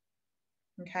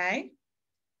 Okay?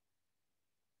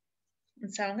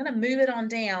 And so I'm going to move it on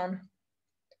down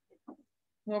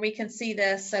where we can see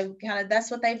this. So kind of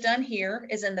that's what they've done here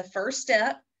is in the first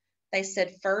step, they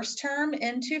said first term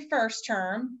into first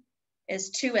term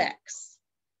is 2x.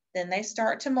 Then they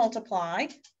start to multiply,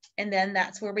 and then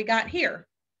that's where we got here.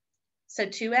 So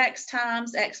 2x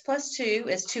times x plus 2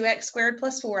 is 2x squared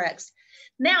plus 4x.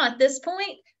 Now at this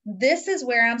point, this is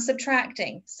where I'm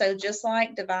subtracting. So just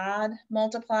like divide,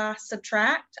 multiply,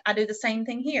 subtract, I do the same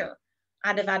thing here.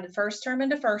 I divided first term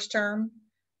into first term,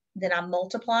 then I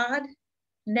multiplied,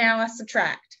 now I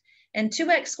subtract. And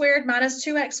 2x squared minus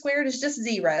 2x squared is just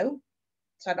 0.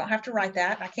 So I don't have to write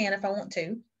that. I can if I want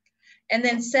to. And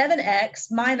then 7x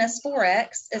minus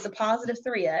 4x is a positive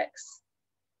 3x.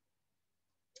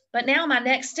 But now my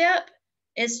next step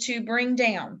is to bring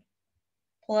down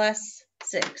plus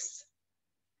 6.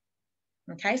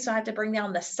 Okay, so I have to bring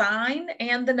down the sign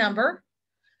and the number.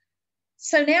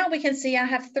 So now we can see I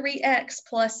have 3x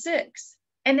plus 6.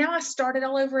 And now I start it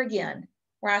all over again,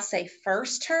 where I say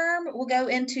first term will go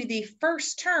into the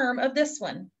first term of this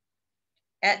one.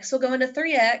 X will go into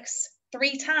 3x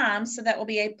 3 times, so that will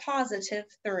be a positive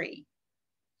 3.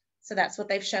 So that's what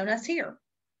they've shown us here,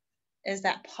 is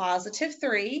that positive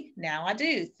 3. Now I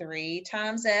do 3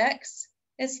 times x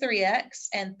is 3x,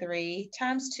 and 3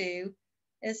 times 2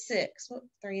 is 6. Whoop,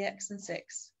 3x and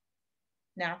 6.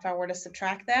 Now if I were to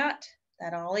subtract that,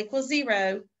 that all equals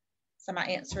 0. So my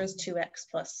answer is 2x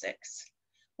plus 6.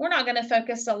 We're not going to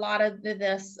focus a lot of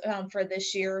this for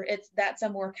this year. That's a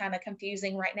more kind of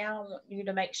confusing right now. I want you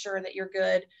to make sure that you're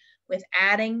good with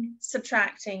adding,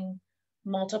 subtracting,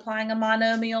 multiplying a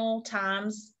monomial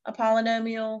times a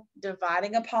polynomial,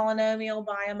 dividing a polynomial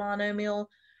by a monomial,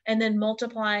 and then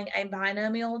multiplying a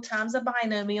binomial times a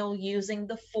binomial using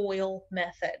the FOIL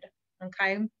method.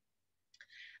 Okay.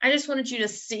 I just wanted you to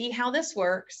see how this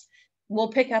works. We'll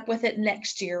pick up with it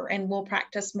next year and we'll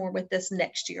practice more with this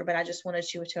next year, but I just wanted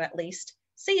you to at least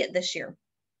see it this year.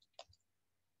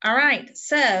 All right,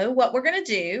 so what we're going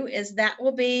to do is that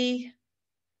will be,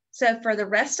 so for the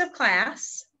rest of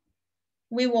class,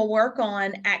 we will work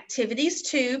on activities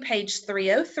 2, page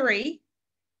 303.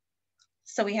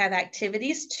 So we have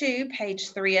activities 2,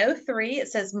 page 303. It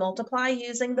says multiply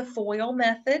using the FOIL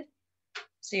method.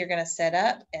 So you're going to set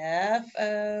up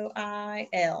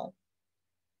FOIL.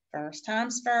 First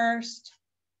times first,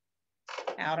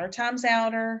 outer times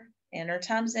outer, inner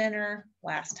times inner,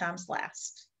 last times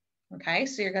last. Okay,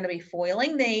 so you're going to be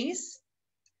foiling these.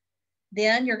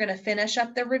 Then you're going to finish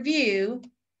up the review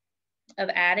of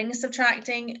adding,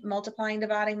 subtracting, multiplying,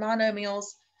 dividing monomials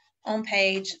on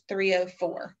page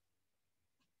 304.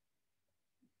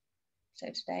 So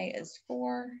today is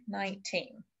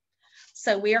 4/19.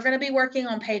 So we are going to be working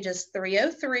on pages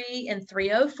 303 and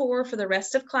 304 for the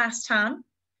rest of class time.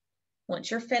 Once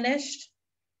you're finished,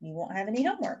 you won't have any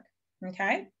homework,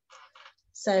 okay?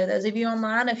 So those of you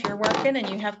online, if you're working and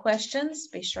you have questions,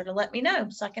 be sure to let me know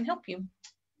so I can help you.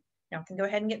 Y'all can go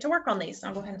ahead and get to work on these.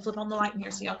 I'll go ahead and flip on the light in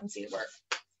here so y'all can see it work.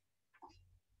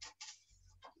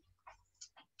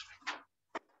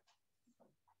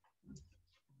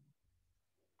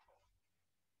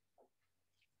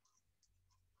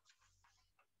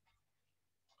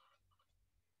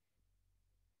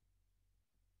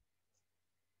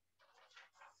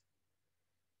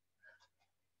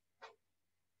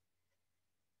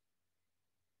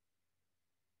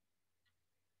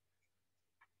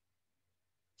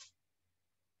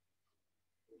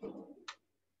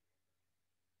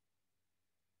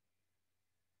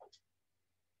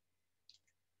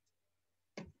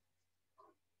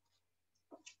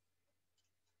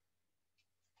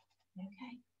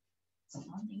 Okay, so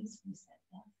on these we set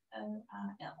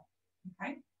F-O-I-L.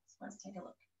 Okay, so let's take a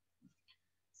look.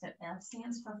 So F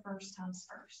stands for first times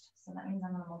first. So that means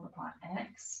I'm going to multiply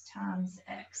x times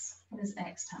x. What is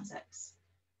x times x?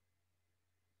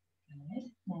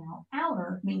 Good. Now,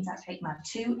 outer means I take my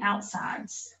two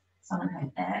outsides. So I'm going to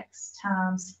have x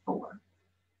times 4.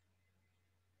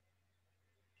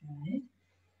 Good.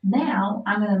 Now,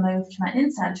 I'm going to move to my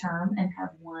inside term and have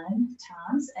 1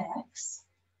 times x.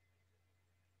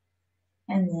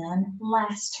 And then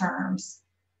last terms,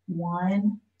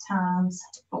 1 times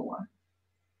 4.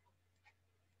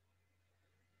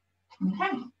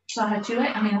 Okay, so I have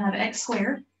I have x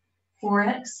squared,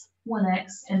 4x,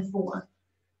 1x, and 4.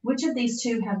 Which of these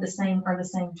two have the same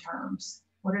terms?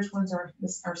 Which ones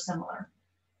are similar?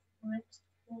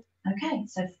 Okay,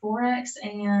 so 4x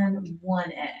and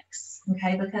 1x,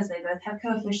 okay, because they both have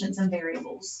coefficients and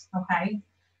variables, okay?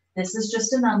 This is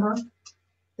just a number.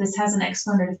 This has an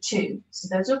exponent of 2,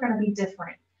 so those are going to be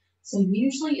different. So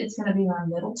usually it's going to be our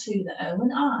middle two, the O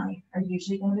and I, are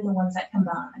usually going to be the ones that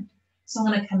combine. So I'm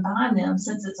going to combine them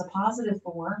since it's a positive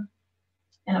 4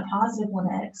 and a positive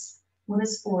 1x. What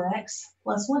is 4x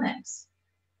plus 1x?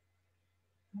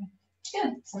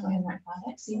 Good. So go ahead and write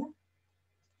 5x here.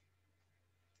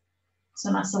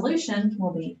 So my solution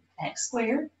will be x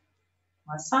squared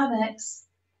plus 5x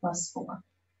plus 4.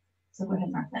 So go ahead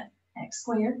and write that. X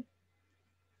squared.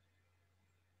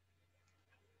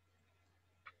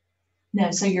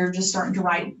 No, so you're just starting to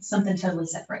write something totally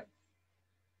separate.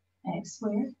 X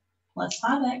squared plus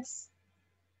 5x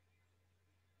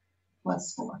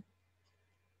plus 4.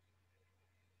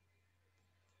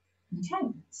 Okay,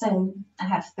 so I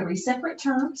have 3 separate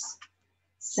terms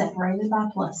separated by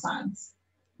plus signs.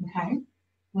 Okay,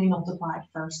 we multiplied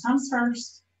first times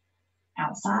first,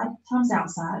 outside times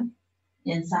outside,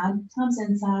 inside times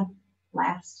inside,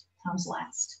 last times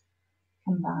last.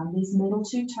 Combine these middle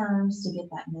two terms to get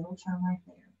that middle term right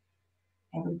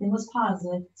there. Everything was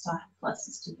positive, so I have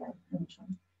pluses to go in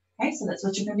between. Okay, so that's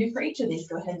what you're going to do for each of these.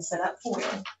 Go ahead and set up for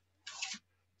you.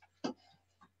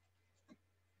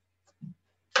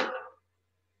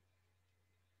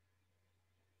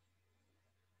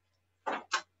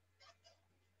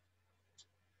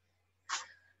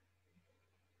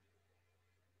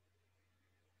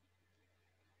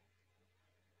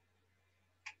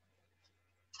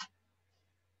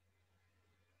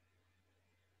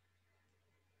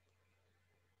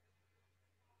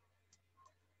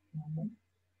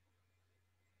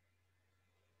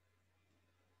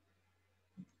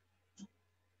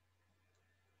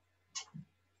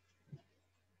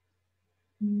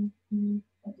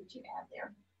 What did you add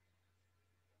there?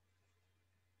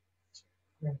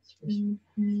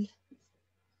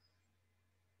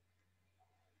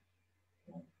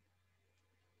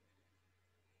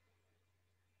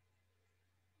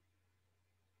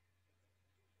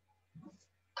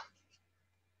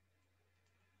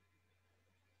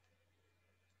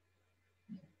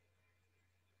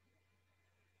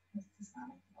 This is not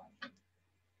important.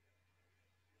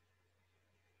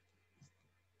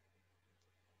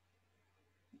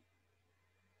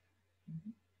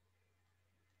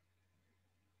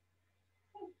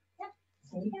 Yeah,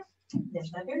 there you go.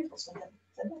 There's no variables with it.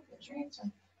 So there's your answer.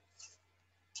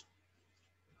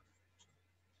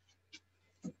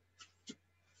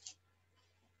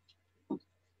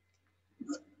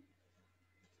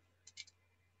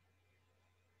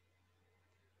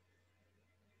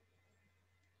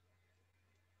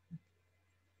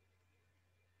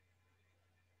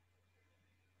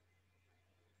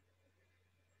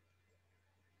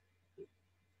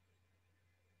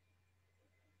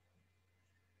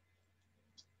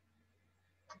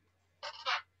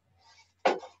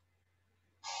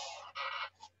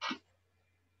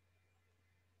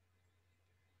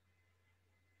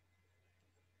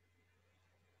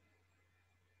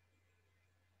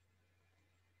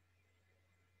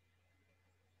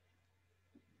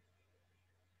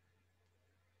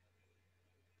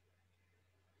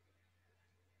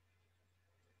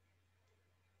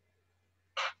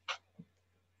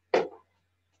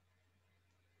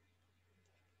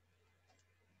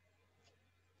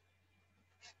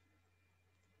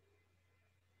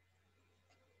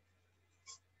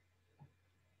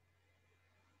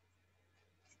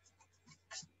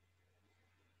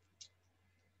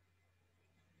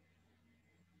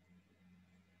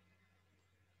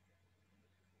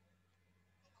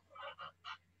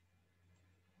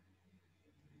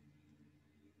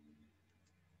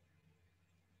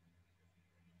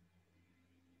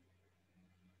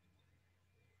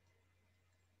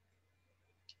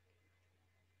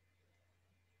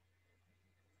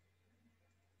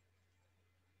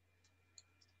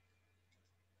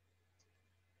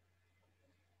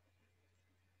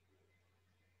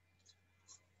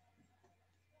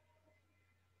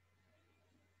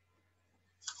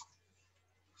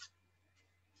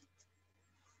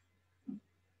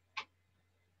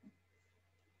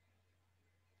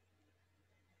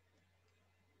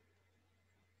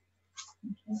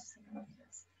 Okay, let's take a look at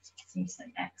this. So you said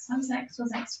x times x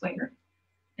was x squared.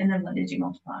 And then what did you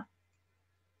multiply?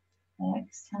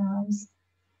 X times,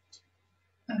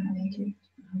 oh, I need to,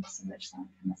 so which sign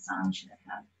kind of sign should it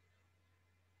have?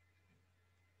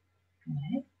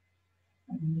 Okay.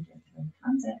 And then you did 3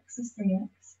 times x is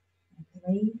 3x. And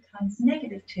 3 times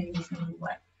negative 2 is going to be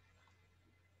what?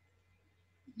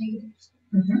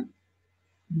 Negative.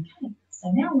 Okay,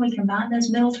 so now when we combine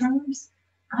those middle terms,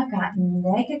 I've got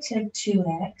negative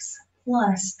 2x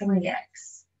plus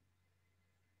 3x.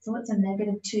 So what's a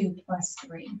negative 2 plus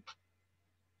 3?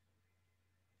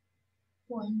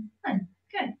 1.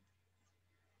 Good.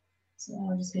 So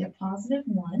that'll just be a positive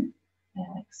 1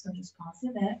 x, so just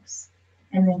positive x.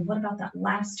 And then what about that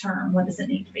last term? What does it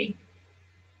need to be?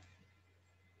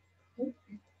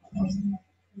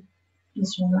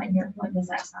 This one right here, what does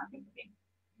that sign need to be?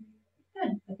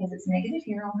 Good, because it's negative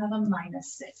here, I'll have a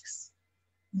minus 6.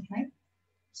 Okay,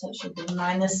 so it should be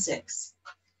minus 6.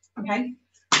 Okay,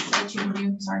 so what you can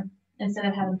do, sorry, instead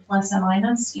of having plus and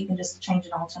minus, you can just change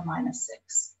it all to minus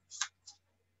 6.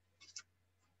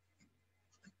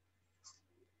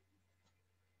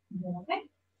 Okay.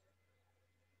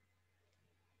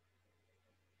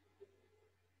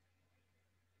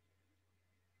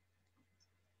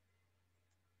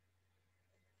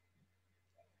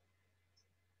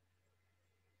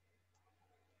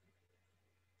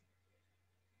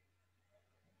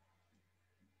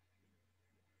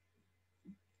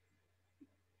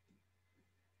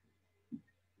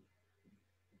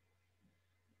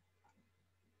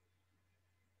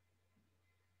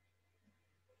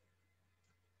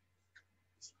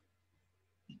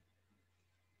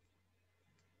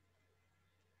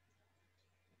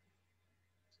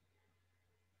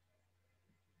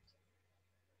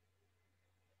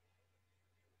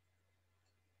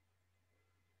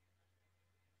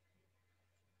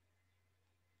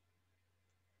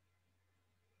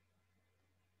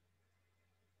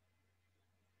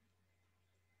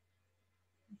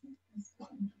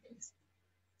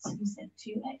 So you said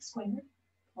 2x squared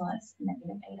plus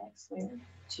negative 8x squared.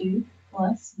 2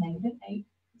 plus negative 8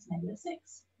 is negative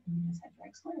 6. And you just have your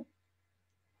x squared.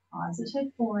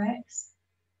 Positive 4x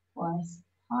plus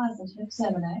positive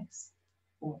 7x.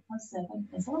 4 plus 7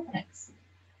 is 11x.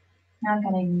 Now I've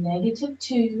got a negative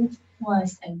 2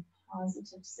 plus a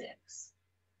positive 6.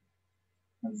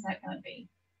 What's that going to be?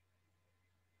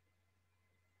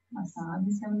 My sign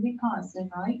is going to be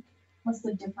positive, right? What's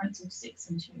the difference of 6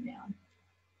 and 2 now?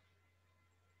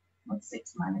 What's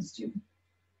 6 minus 2?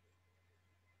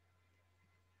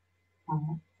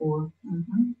 4.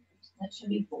 That should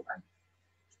be 4.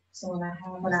 So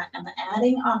when I'm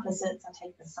adding opposites, I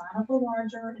take the sign of the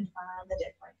larger and find the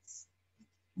difference.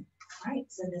 All right,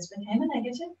 so this became a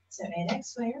negative. So 8x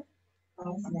squared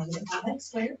plus negative 5x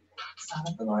squared. Sign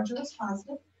of the larger was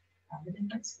positive. Find the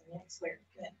difference, 3x squared.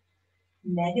 Good.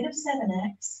 Negative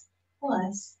 7x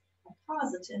plus a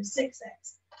positive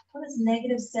 6x. What is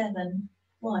negative 7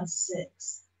 plus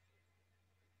 6?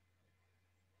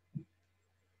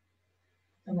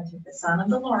 I'm going to take the sign of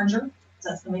the larger, so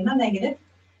that's going to be my negative.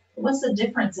 But what's the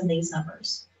difference in these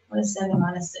numbers? What is 7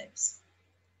 minus 6?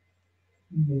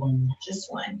 1.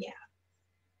 Just 1, yeah.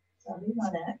 So that'll be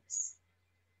 1x.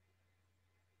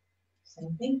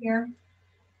 Same thing here.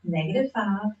 Negative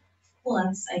 5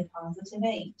 plus a positive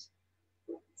 8.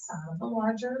 Sign of the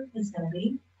larger is going to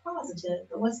be positive,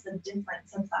 but what's the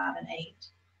difference of 5 and 8?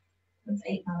 What's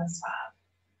 8 minus 5?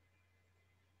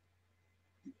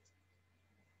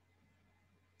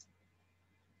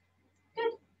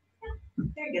 Good. Yeah,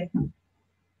 very good. Very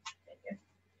good.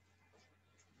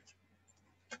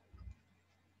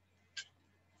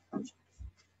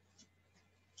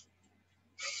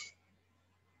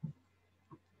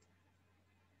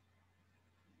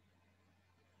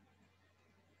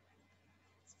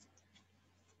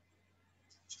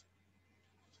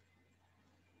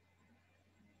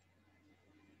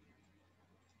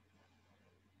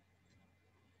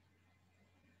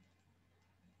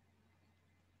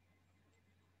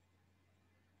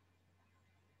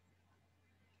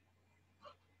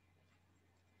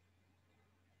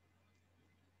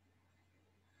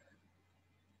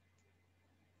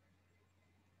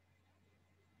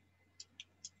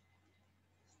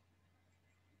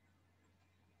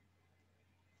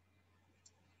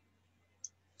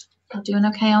 Y'all doing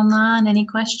okay online? Any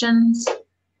questions?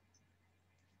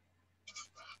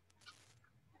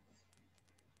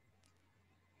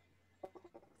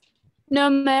 No,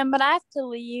 ma'am, but I have to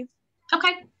leave.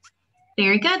 Okay.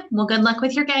 Very good. Well, good luck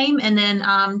with your game. And then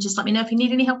just let me know if you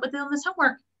need any help with it on this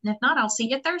homework. And if not, I'll see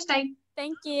you Thursday.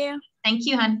 Thank you. Thank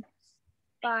you, hon.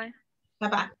 Bye.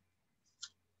 Bye-bye.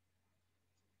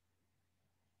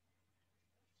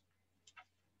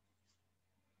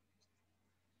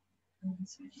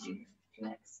 Let's see what you do here.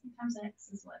 2x times x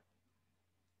is what?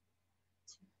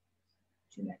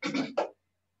 2x.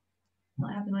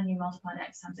 What happened when you multiplied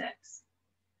x times x?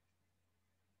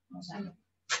 What's that?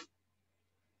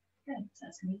 Good. So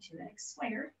that's going to be 2x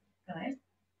squared. Good.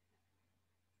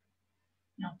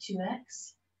 Now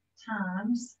 2x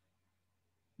times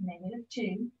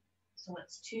 -2. So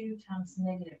what's 2 times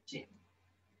 -2?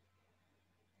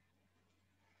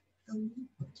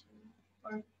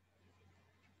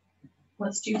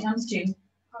 What's 2 times 2?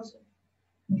 Positive.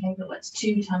 Okay, but what's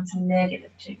 2 times -2?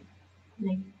 Negative.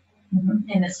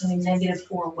 And it's going to be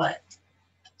 -4 what?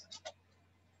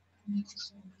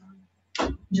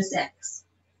 Just x.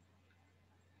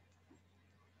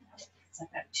 So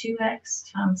I've got 2x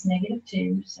times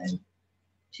 -2. So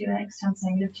 2x times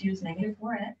 -2 is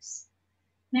 -4x.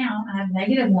 Now I have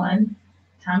 -1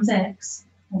 times x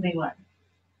will be what?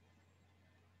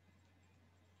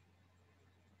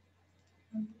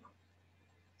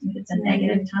 If it's a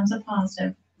negative times a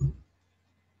positive,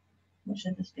 what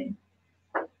should this be?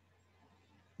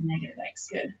 -x,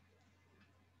 good.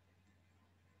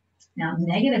 Now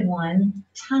 -1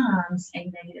 times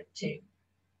a -2.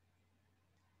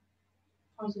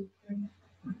 Positive.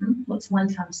 What's 1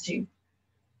 times 2?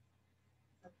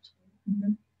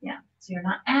 Yeah, so you're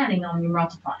not adding on, you're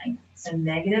multiplying. So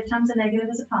negative times a negative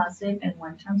is a positive, and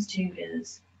 1 times 2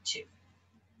 is 2.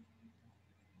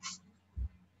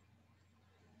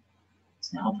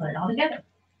 So now I'll put it all together.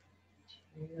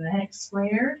 2x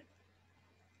squared.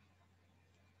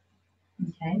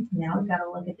 Okay, now we've got to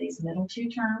look at these middle two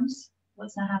terms.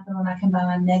 What's going to happen when I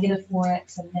combine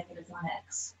 -4x and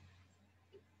 -1x?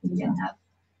 What are you going to have?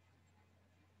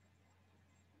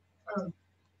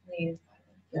 Negative.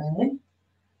 Good.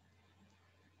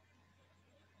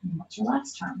 And what's your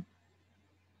last term?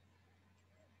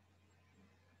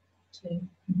 2.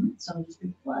 So it'll just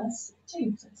be plus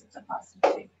 2 since it's a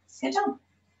positive 2. Good job.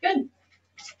 Good.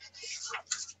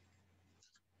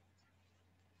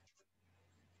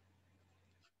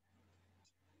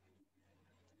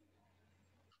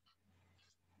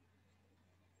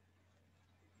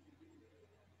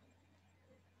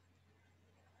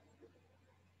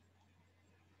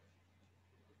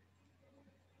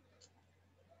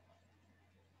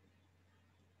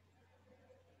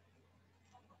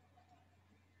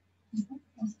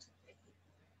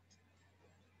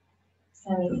 So,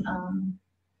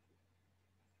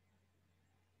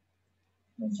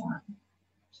 good job.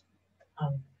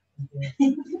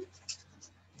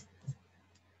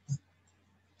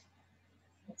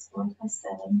 That's 4 plus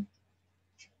 7.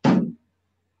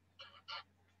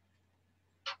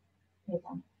 Good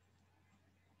job.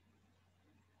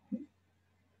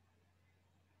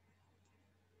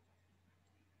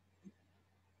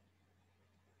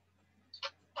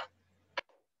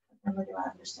 And what do I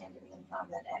understand to be in front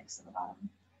of that x in the bottom?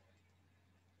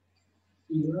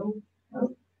 0.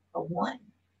 Oh, a 1.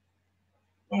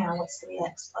 Now what's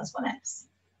 3x plus 1x?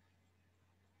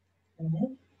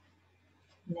 Good.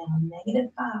 Now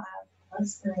 -5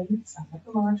 plus 3, sum of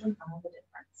the larger, find the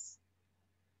difference.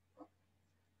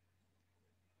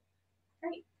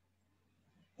 Great.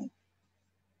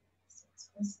 6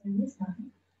 plus 3 is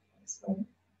 9. Squared.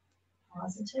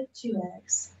 Positive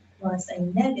 2x plus a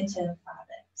negative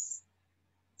 5x.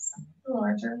 Sum of the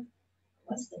larger.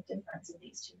 What's the difference of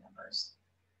these two numbers?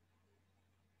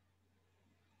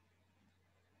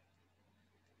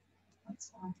 What's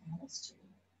 5 minus 2?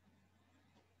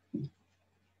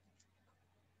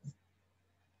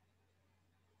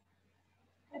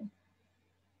 Good.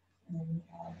 And then we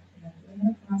have a negative and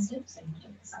a positive, so you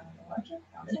take the sum of the larger,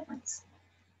 found the difference.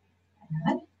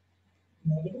 Add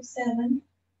 -7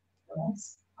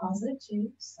 plus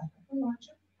 +2, sum of the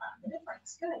larger, find the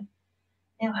difference. Good.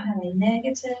 Now I have a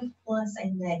negative plus a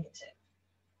negative.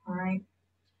 All right.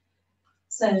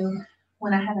 So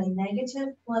when I have a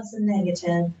negative plus a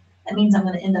negative, that means I'm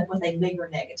going to end up with a bigger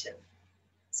negative.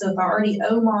 So if I already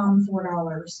owe mom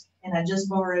 $4 and I just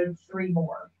borrowed 3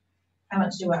 more, how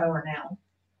much do I owe her now?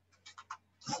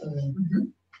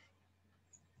 7.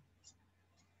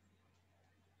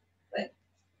 Good.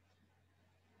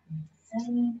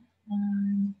 7,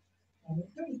 9,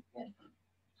 -3. Good.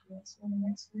 2x squared,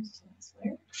 x squared, 2x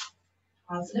squared.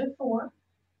 Positive 4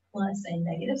 plus a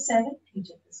 -7. You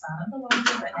took the sign of the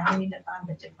larger, but now we need to find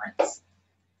the difference.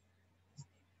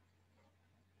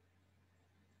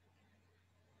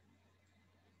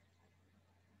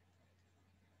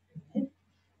 Good.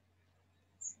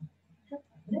 So,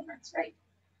 find the difference, right?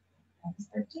 That was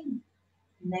 13.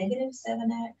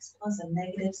 -7x plus a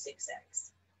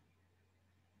 -6x.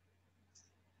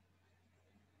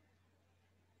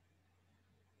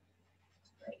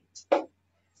 Great.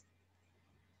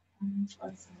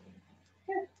 plus.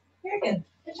 Good. Very good.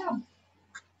 Good job.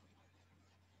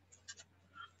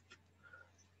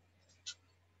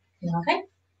 Okay.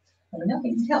 Let me know if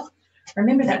you can help.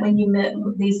 Remember that when you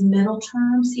these middle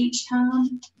terms each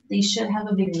time, these should have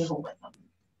a variable with them.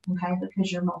 Okay,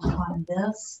 because you're multiplying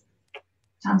this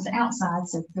times the outside,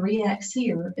 so 3x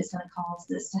here is going to cause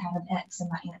this to have an x in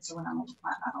my answer when I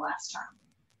multiply it by the last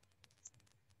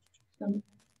term.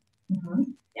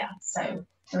 Yeah, so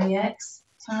 3x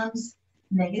times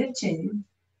 -2.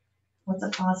 What's a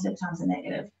positive times a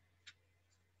negative?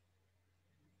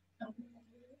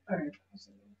 Or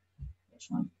which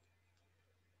one?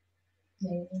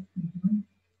 Negative.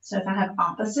 So if I have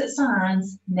opposite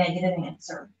signs, negative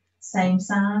answer. Same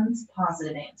signs,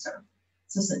 positive answer.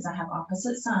 So since I have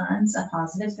opposite signs, a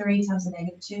 +3 times a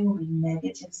 -2 will be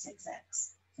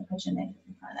 -6x. So put your negative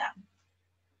in front of that.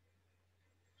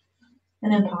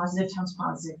 And then positive times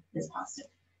positive is positive.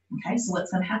 Okay, so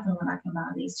what's going to happen when I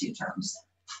combine these two terms?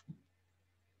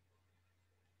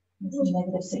 This is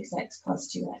 -6x plus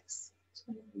 2x.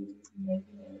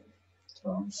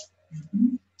 -12.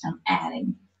 I'm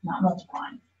adding, not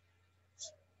multiplying.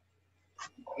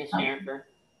 Miss Jennifer.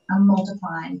 I'm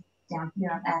multiplying. Down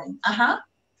here, I'm adding.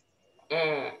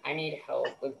 I need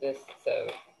help with this, so.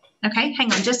 Okay,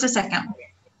 hang on just a second.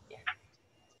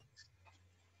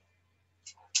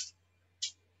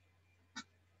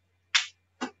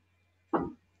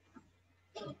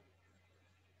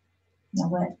 Now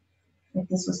what, if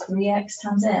this was 3x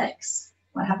times x,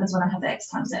 what happens when I have x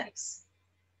times x?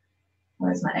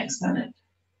 What is my exponent?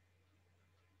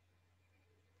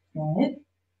 Good.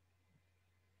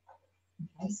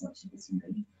 Okay, so what should this one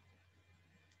be?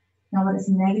 Now what is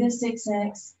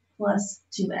 -6x plus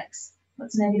 2x?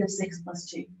 What's -6 plus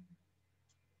 2?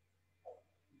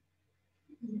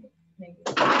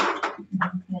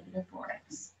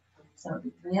 -4x. So it would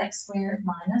be 3x squared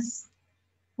minus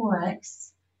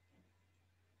 4x.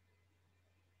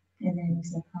 And then you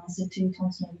say +2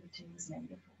 times -2 is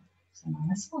 -4. So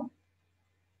 -4.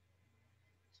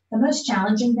 The most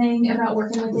challenging thing about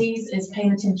working with these is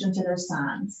paying attention to their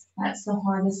signs. That's the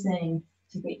hardest thing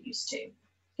to get used to.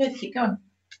 Good, keep going.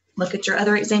 Look at your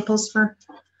other examples for,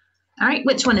 all right,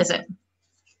 which one is it?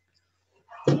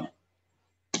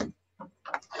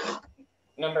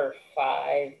 Number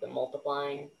 5, the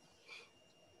multiplying,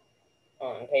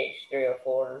 on page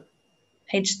 304.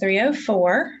 Page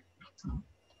 304.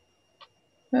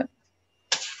 Yeah.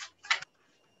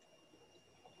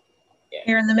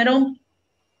 Here in the middle?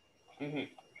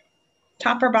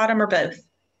 Top or bottom or both?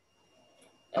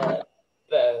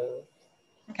 Both.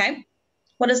 Okay.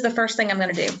 What is the first thing I'm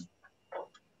going to do?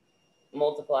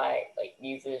 Multiply, like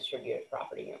use the distributive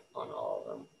property on all of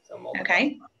them. So multiply.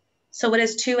 Okay. So what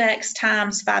is 2x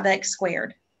times 5x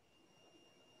squared?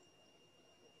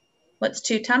 What's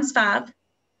 2 times 5?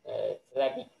 So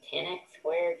that'd be 10x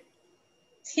squared.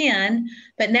 10,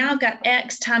 but now I've got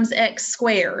x times x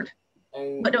squared.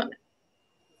 What do I,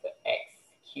 so x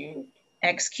cubed.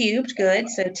 X cubed, good.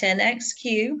 So 10x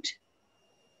cubed.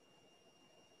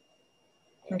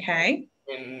 Okay.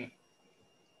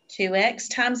 2x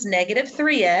times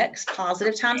 -3x.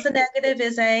 Positive times the negative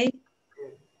is a?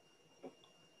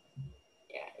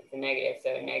 Yeah, it's a negative,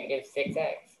 so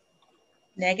 -6x.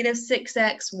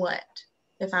 -6x what?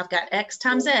 If I've got x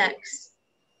times x,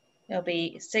 it'll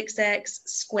be 6x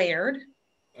squared.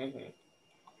 And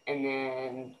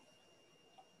then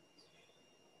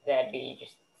that'd be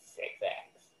just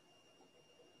 6x.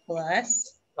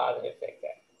 Plus? Positive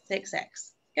 6x.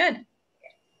 6x. Good.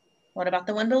 What about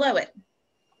the one below it?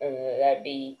 That'd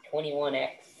be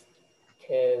 21x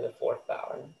to the 4th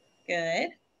power.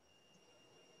 Good.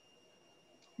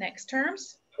 Next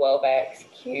terms? 12x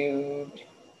cubed.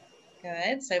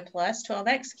 Good. So plus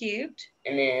 12x cubed.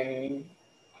 And then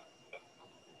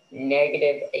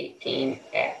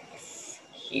 -18x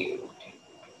cubed.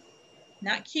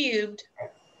 Not cubed.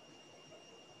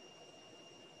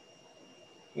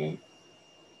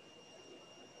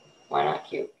 Why not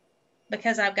cubed?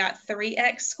 Because I've got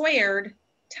 3x squared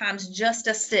times just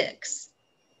a 6.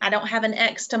 I don't have an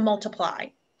x to multiply.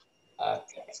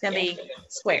 Okay. It's going to be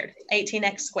squared,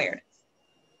 18x squared.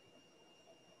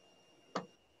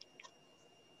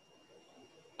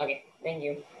 Okay, thank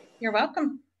you. You're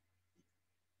welcome.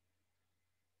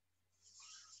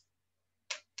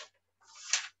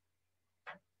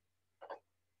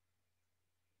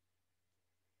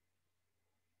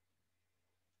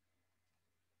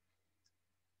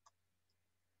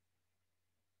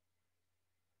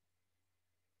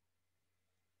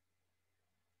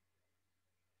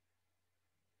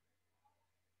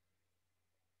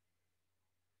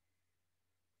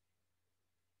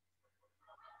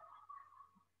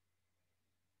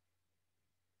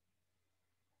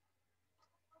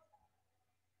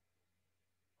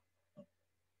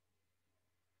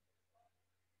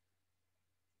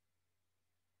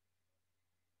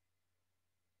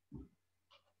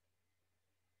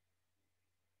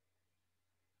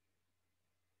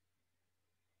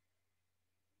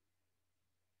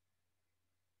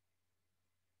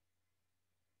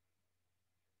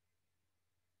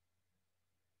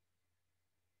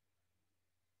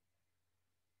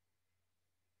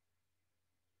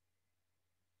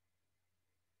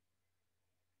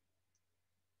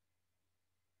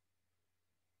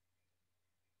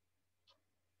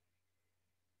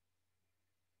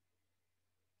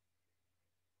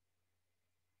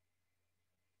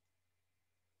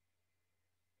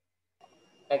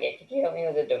 Okay, could you help me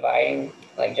with the dividing,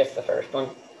 like just the first one?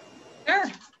 Sure.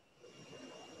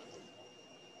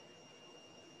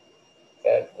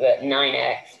 So the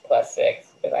 9x plus 6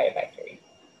 divided by 3.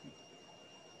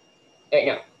 Wait,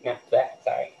 no,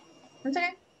 sorry. That's okay.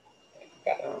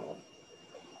 Got the wrong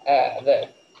one. The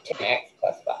 10x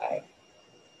plus 5.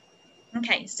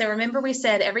 Okay, so remember we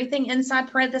said everything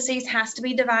inside parentheses has to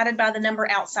be divided by the number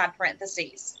outside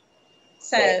parentheses.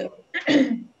 So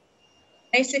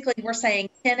basically we're saying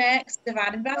 10x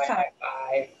divided by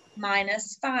 5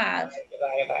 minus 5.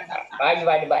 Divided by 5. 5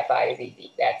 divided by 5 is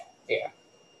easy. That's 0.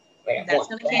 Wait, That's 1.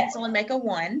 going to cancel and make a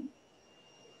 1.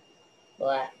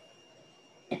 Blah.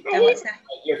 So let's now,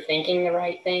 You're thinking the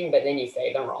right thing, but then you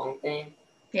say the wrong thing.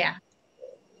 yeah.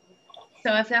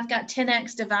 So if I've got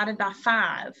 10x divided by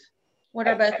 5, what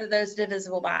are both of those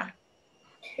divisible by?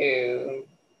 2.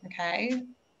 Okay.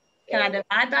 Can I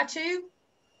divide by 2?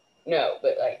 No,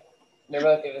 but like they're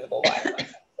both divisible by 5. So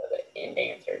the end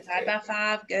answer is 2. Divide by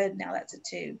 5. Good. Now that's a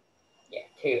 2. Yeah,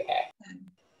 2x.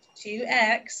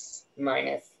 2x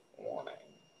minus 1.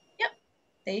 Yep.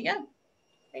 There you go.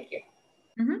 Thank you.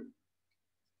 Mm-hmm.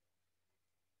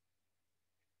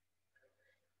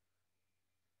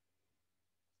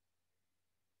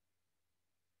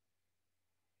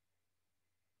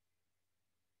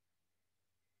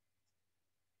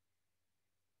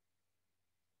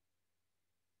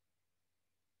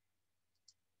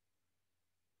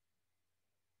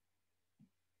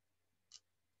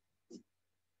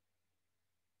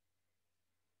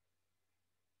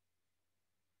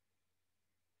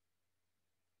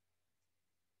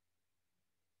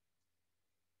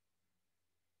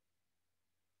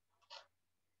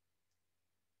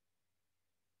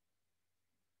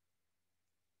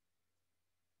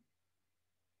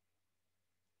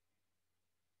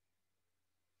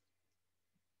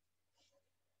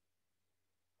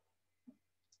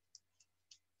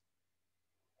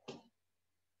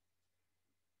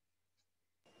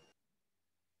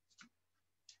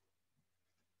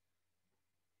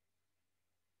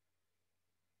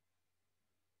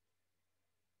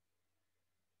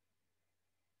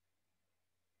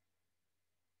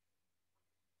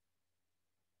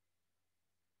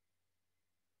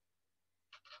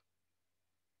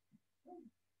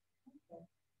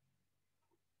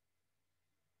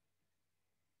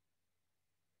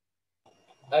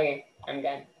 Okay, I'm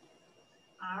done.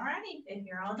 All righty. If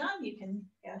you're all done, you can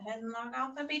go ahead and log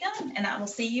off and be done. And I will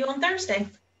see you on Thursday.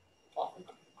 Awesome.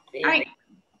 See All ya. right.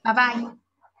 Bye-bye.